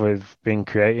we've been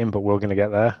creating, but we're going to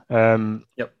get there.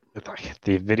 Like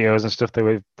the videos and stuff that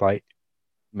we've like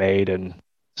made and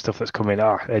stuff that's coming.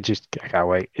 I can't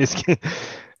wait. It's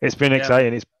been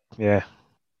exciting.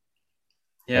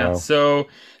 So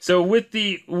with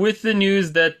the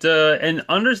news that and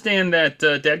understand that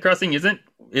Dad Crossing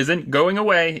isn't going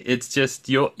away. It's just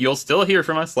you'll still hear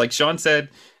from us, like Sean said.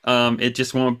 It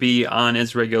just won't be on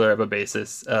as regular of a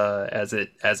basis as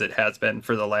it has been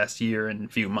for the last year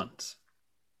and few months.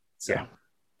 So. Yeah.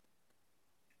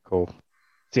 Cool.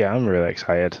 yeah, I'm really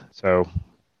excited. So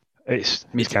it's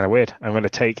kind of weird. I'm going to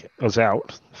take us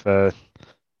out for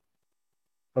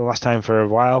the last time for a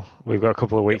while. We've got a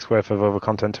couple of weeks worth of other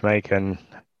content to make, and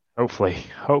hopefully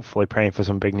praying for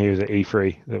some big news at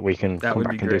E3 that we can come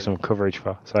back and do some coverage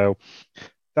for. So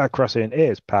Dad Crossing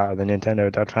is part of the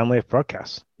Nintendo Dad family of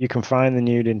podcasts. You can find the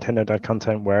new Nintendo Dad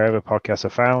content wherever podcasts are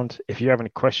found. If you have any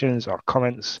questions or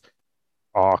comments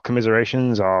or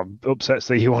commiserations or upsets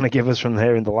that you want to give us from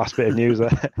hearing the last bit of news,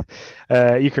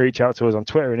 you can reach out to us on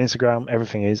Twitter and Instagram.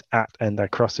 Everything is at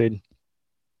 @NDadCrossing.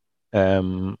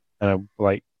 And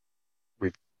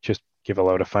we've just give a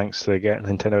load of thanks to Get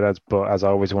Nintendo Dads, but as I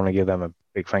always want to give them a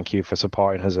big thank you for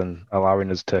supporting us and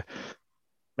allowing us to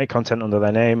make content under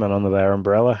their name and under their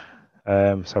umbrella.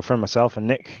 So from myself and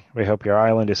Nick, we hope your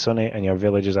island is sunny and your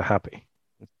villagers are happy.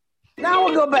 Now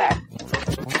we'll go back.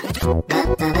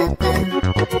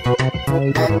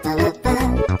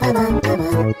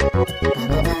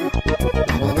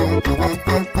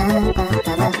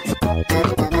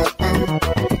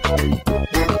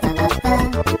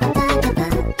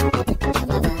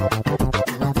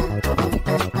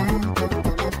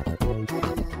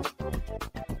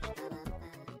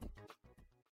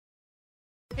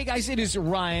 Hey guys, it is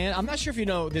Ryan. I'm not sure if you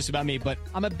know this about me, but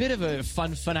I'm a bit of a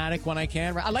fun fanatic when I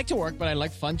can. I like to work, but I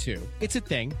like fun too. It's a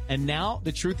thing. And now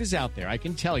the truth is out there. I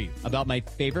can tell you about my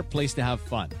favorite place to have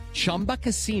fun. Chumba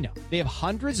Casino. They have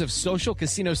hundreds of social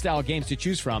casino style games to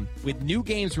choose from with new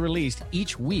games released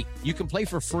each week. You can play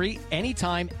for free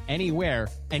anytime, anywhere.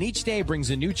 And each day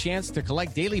brings a new chance to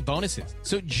collect daily bonuses.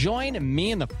 So join me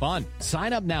in the fun.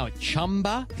 Sign up now at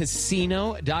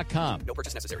ChumbaCasino.com. No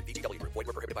purchase necessary. VGW Group. Void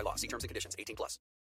where prohibited by law. See terms and conditions. 18+.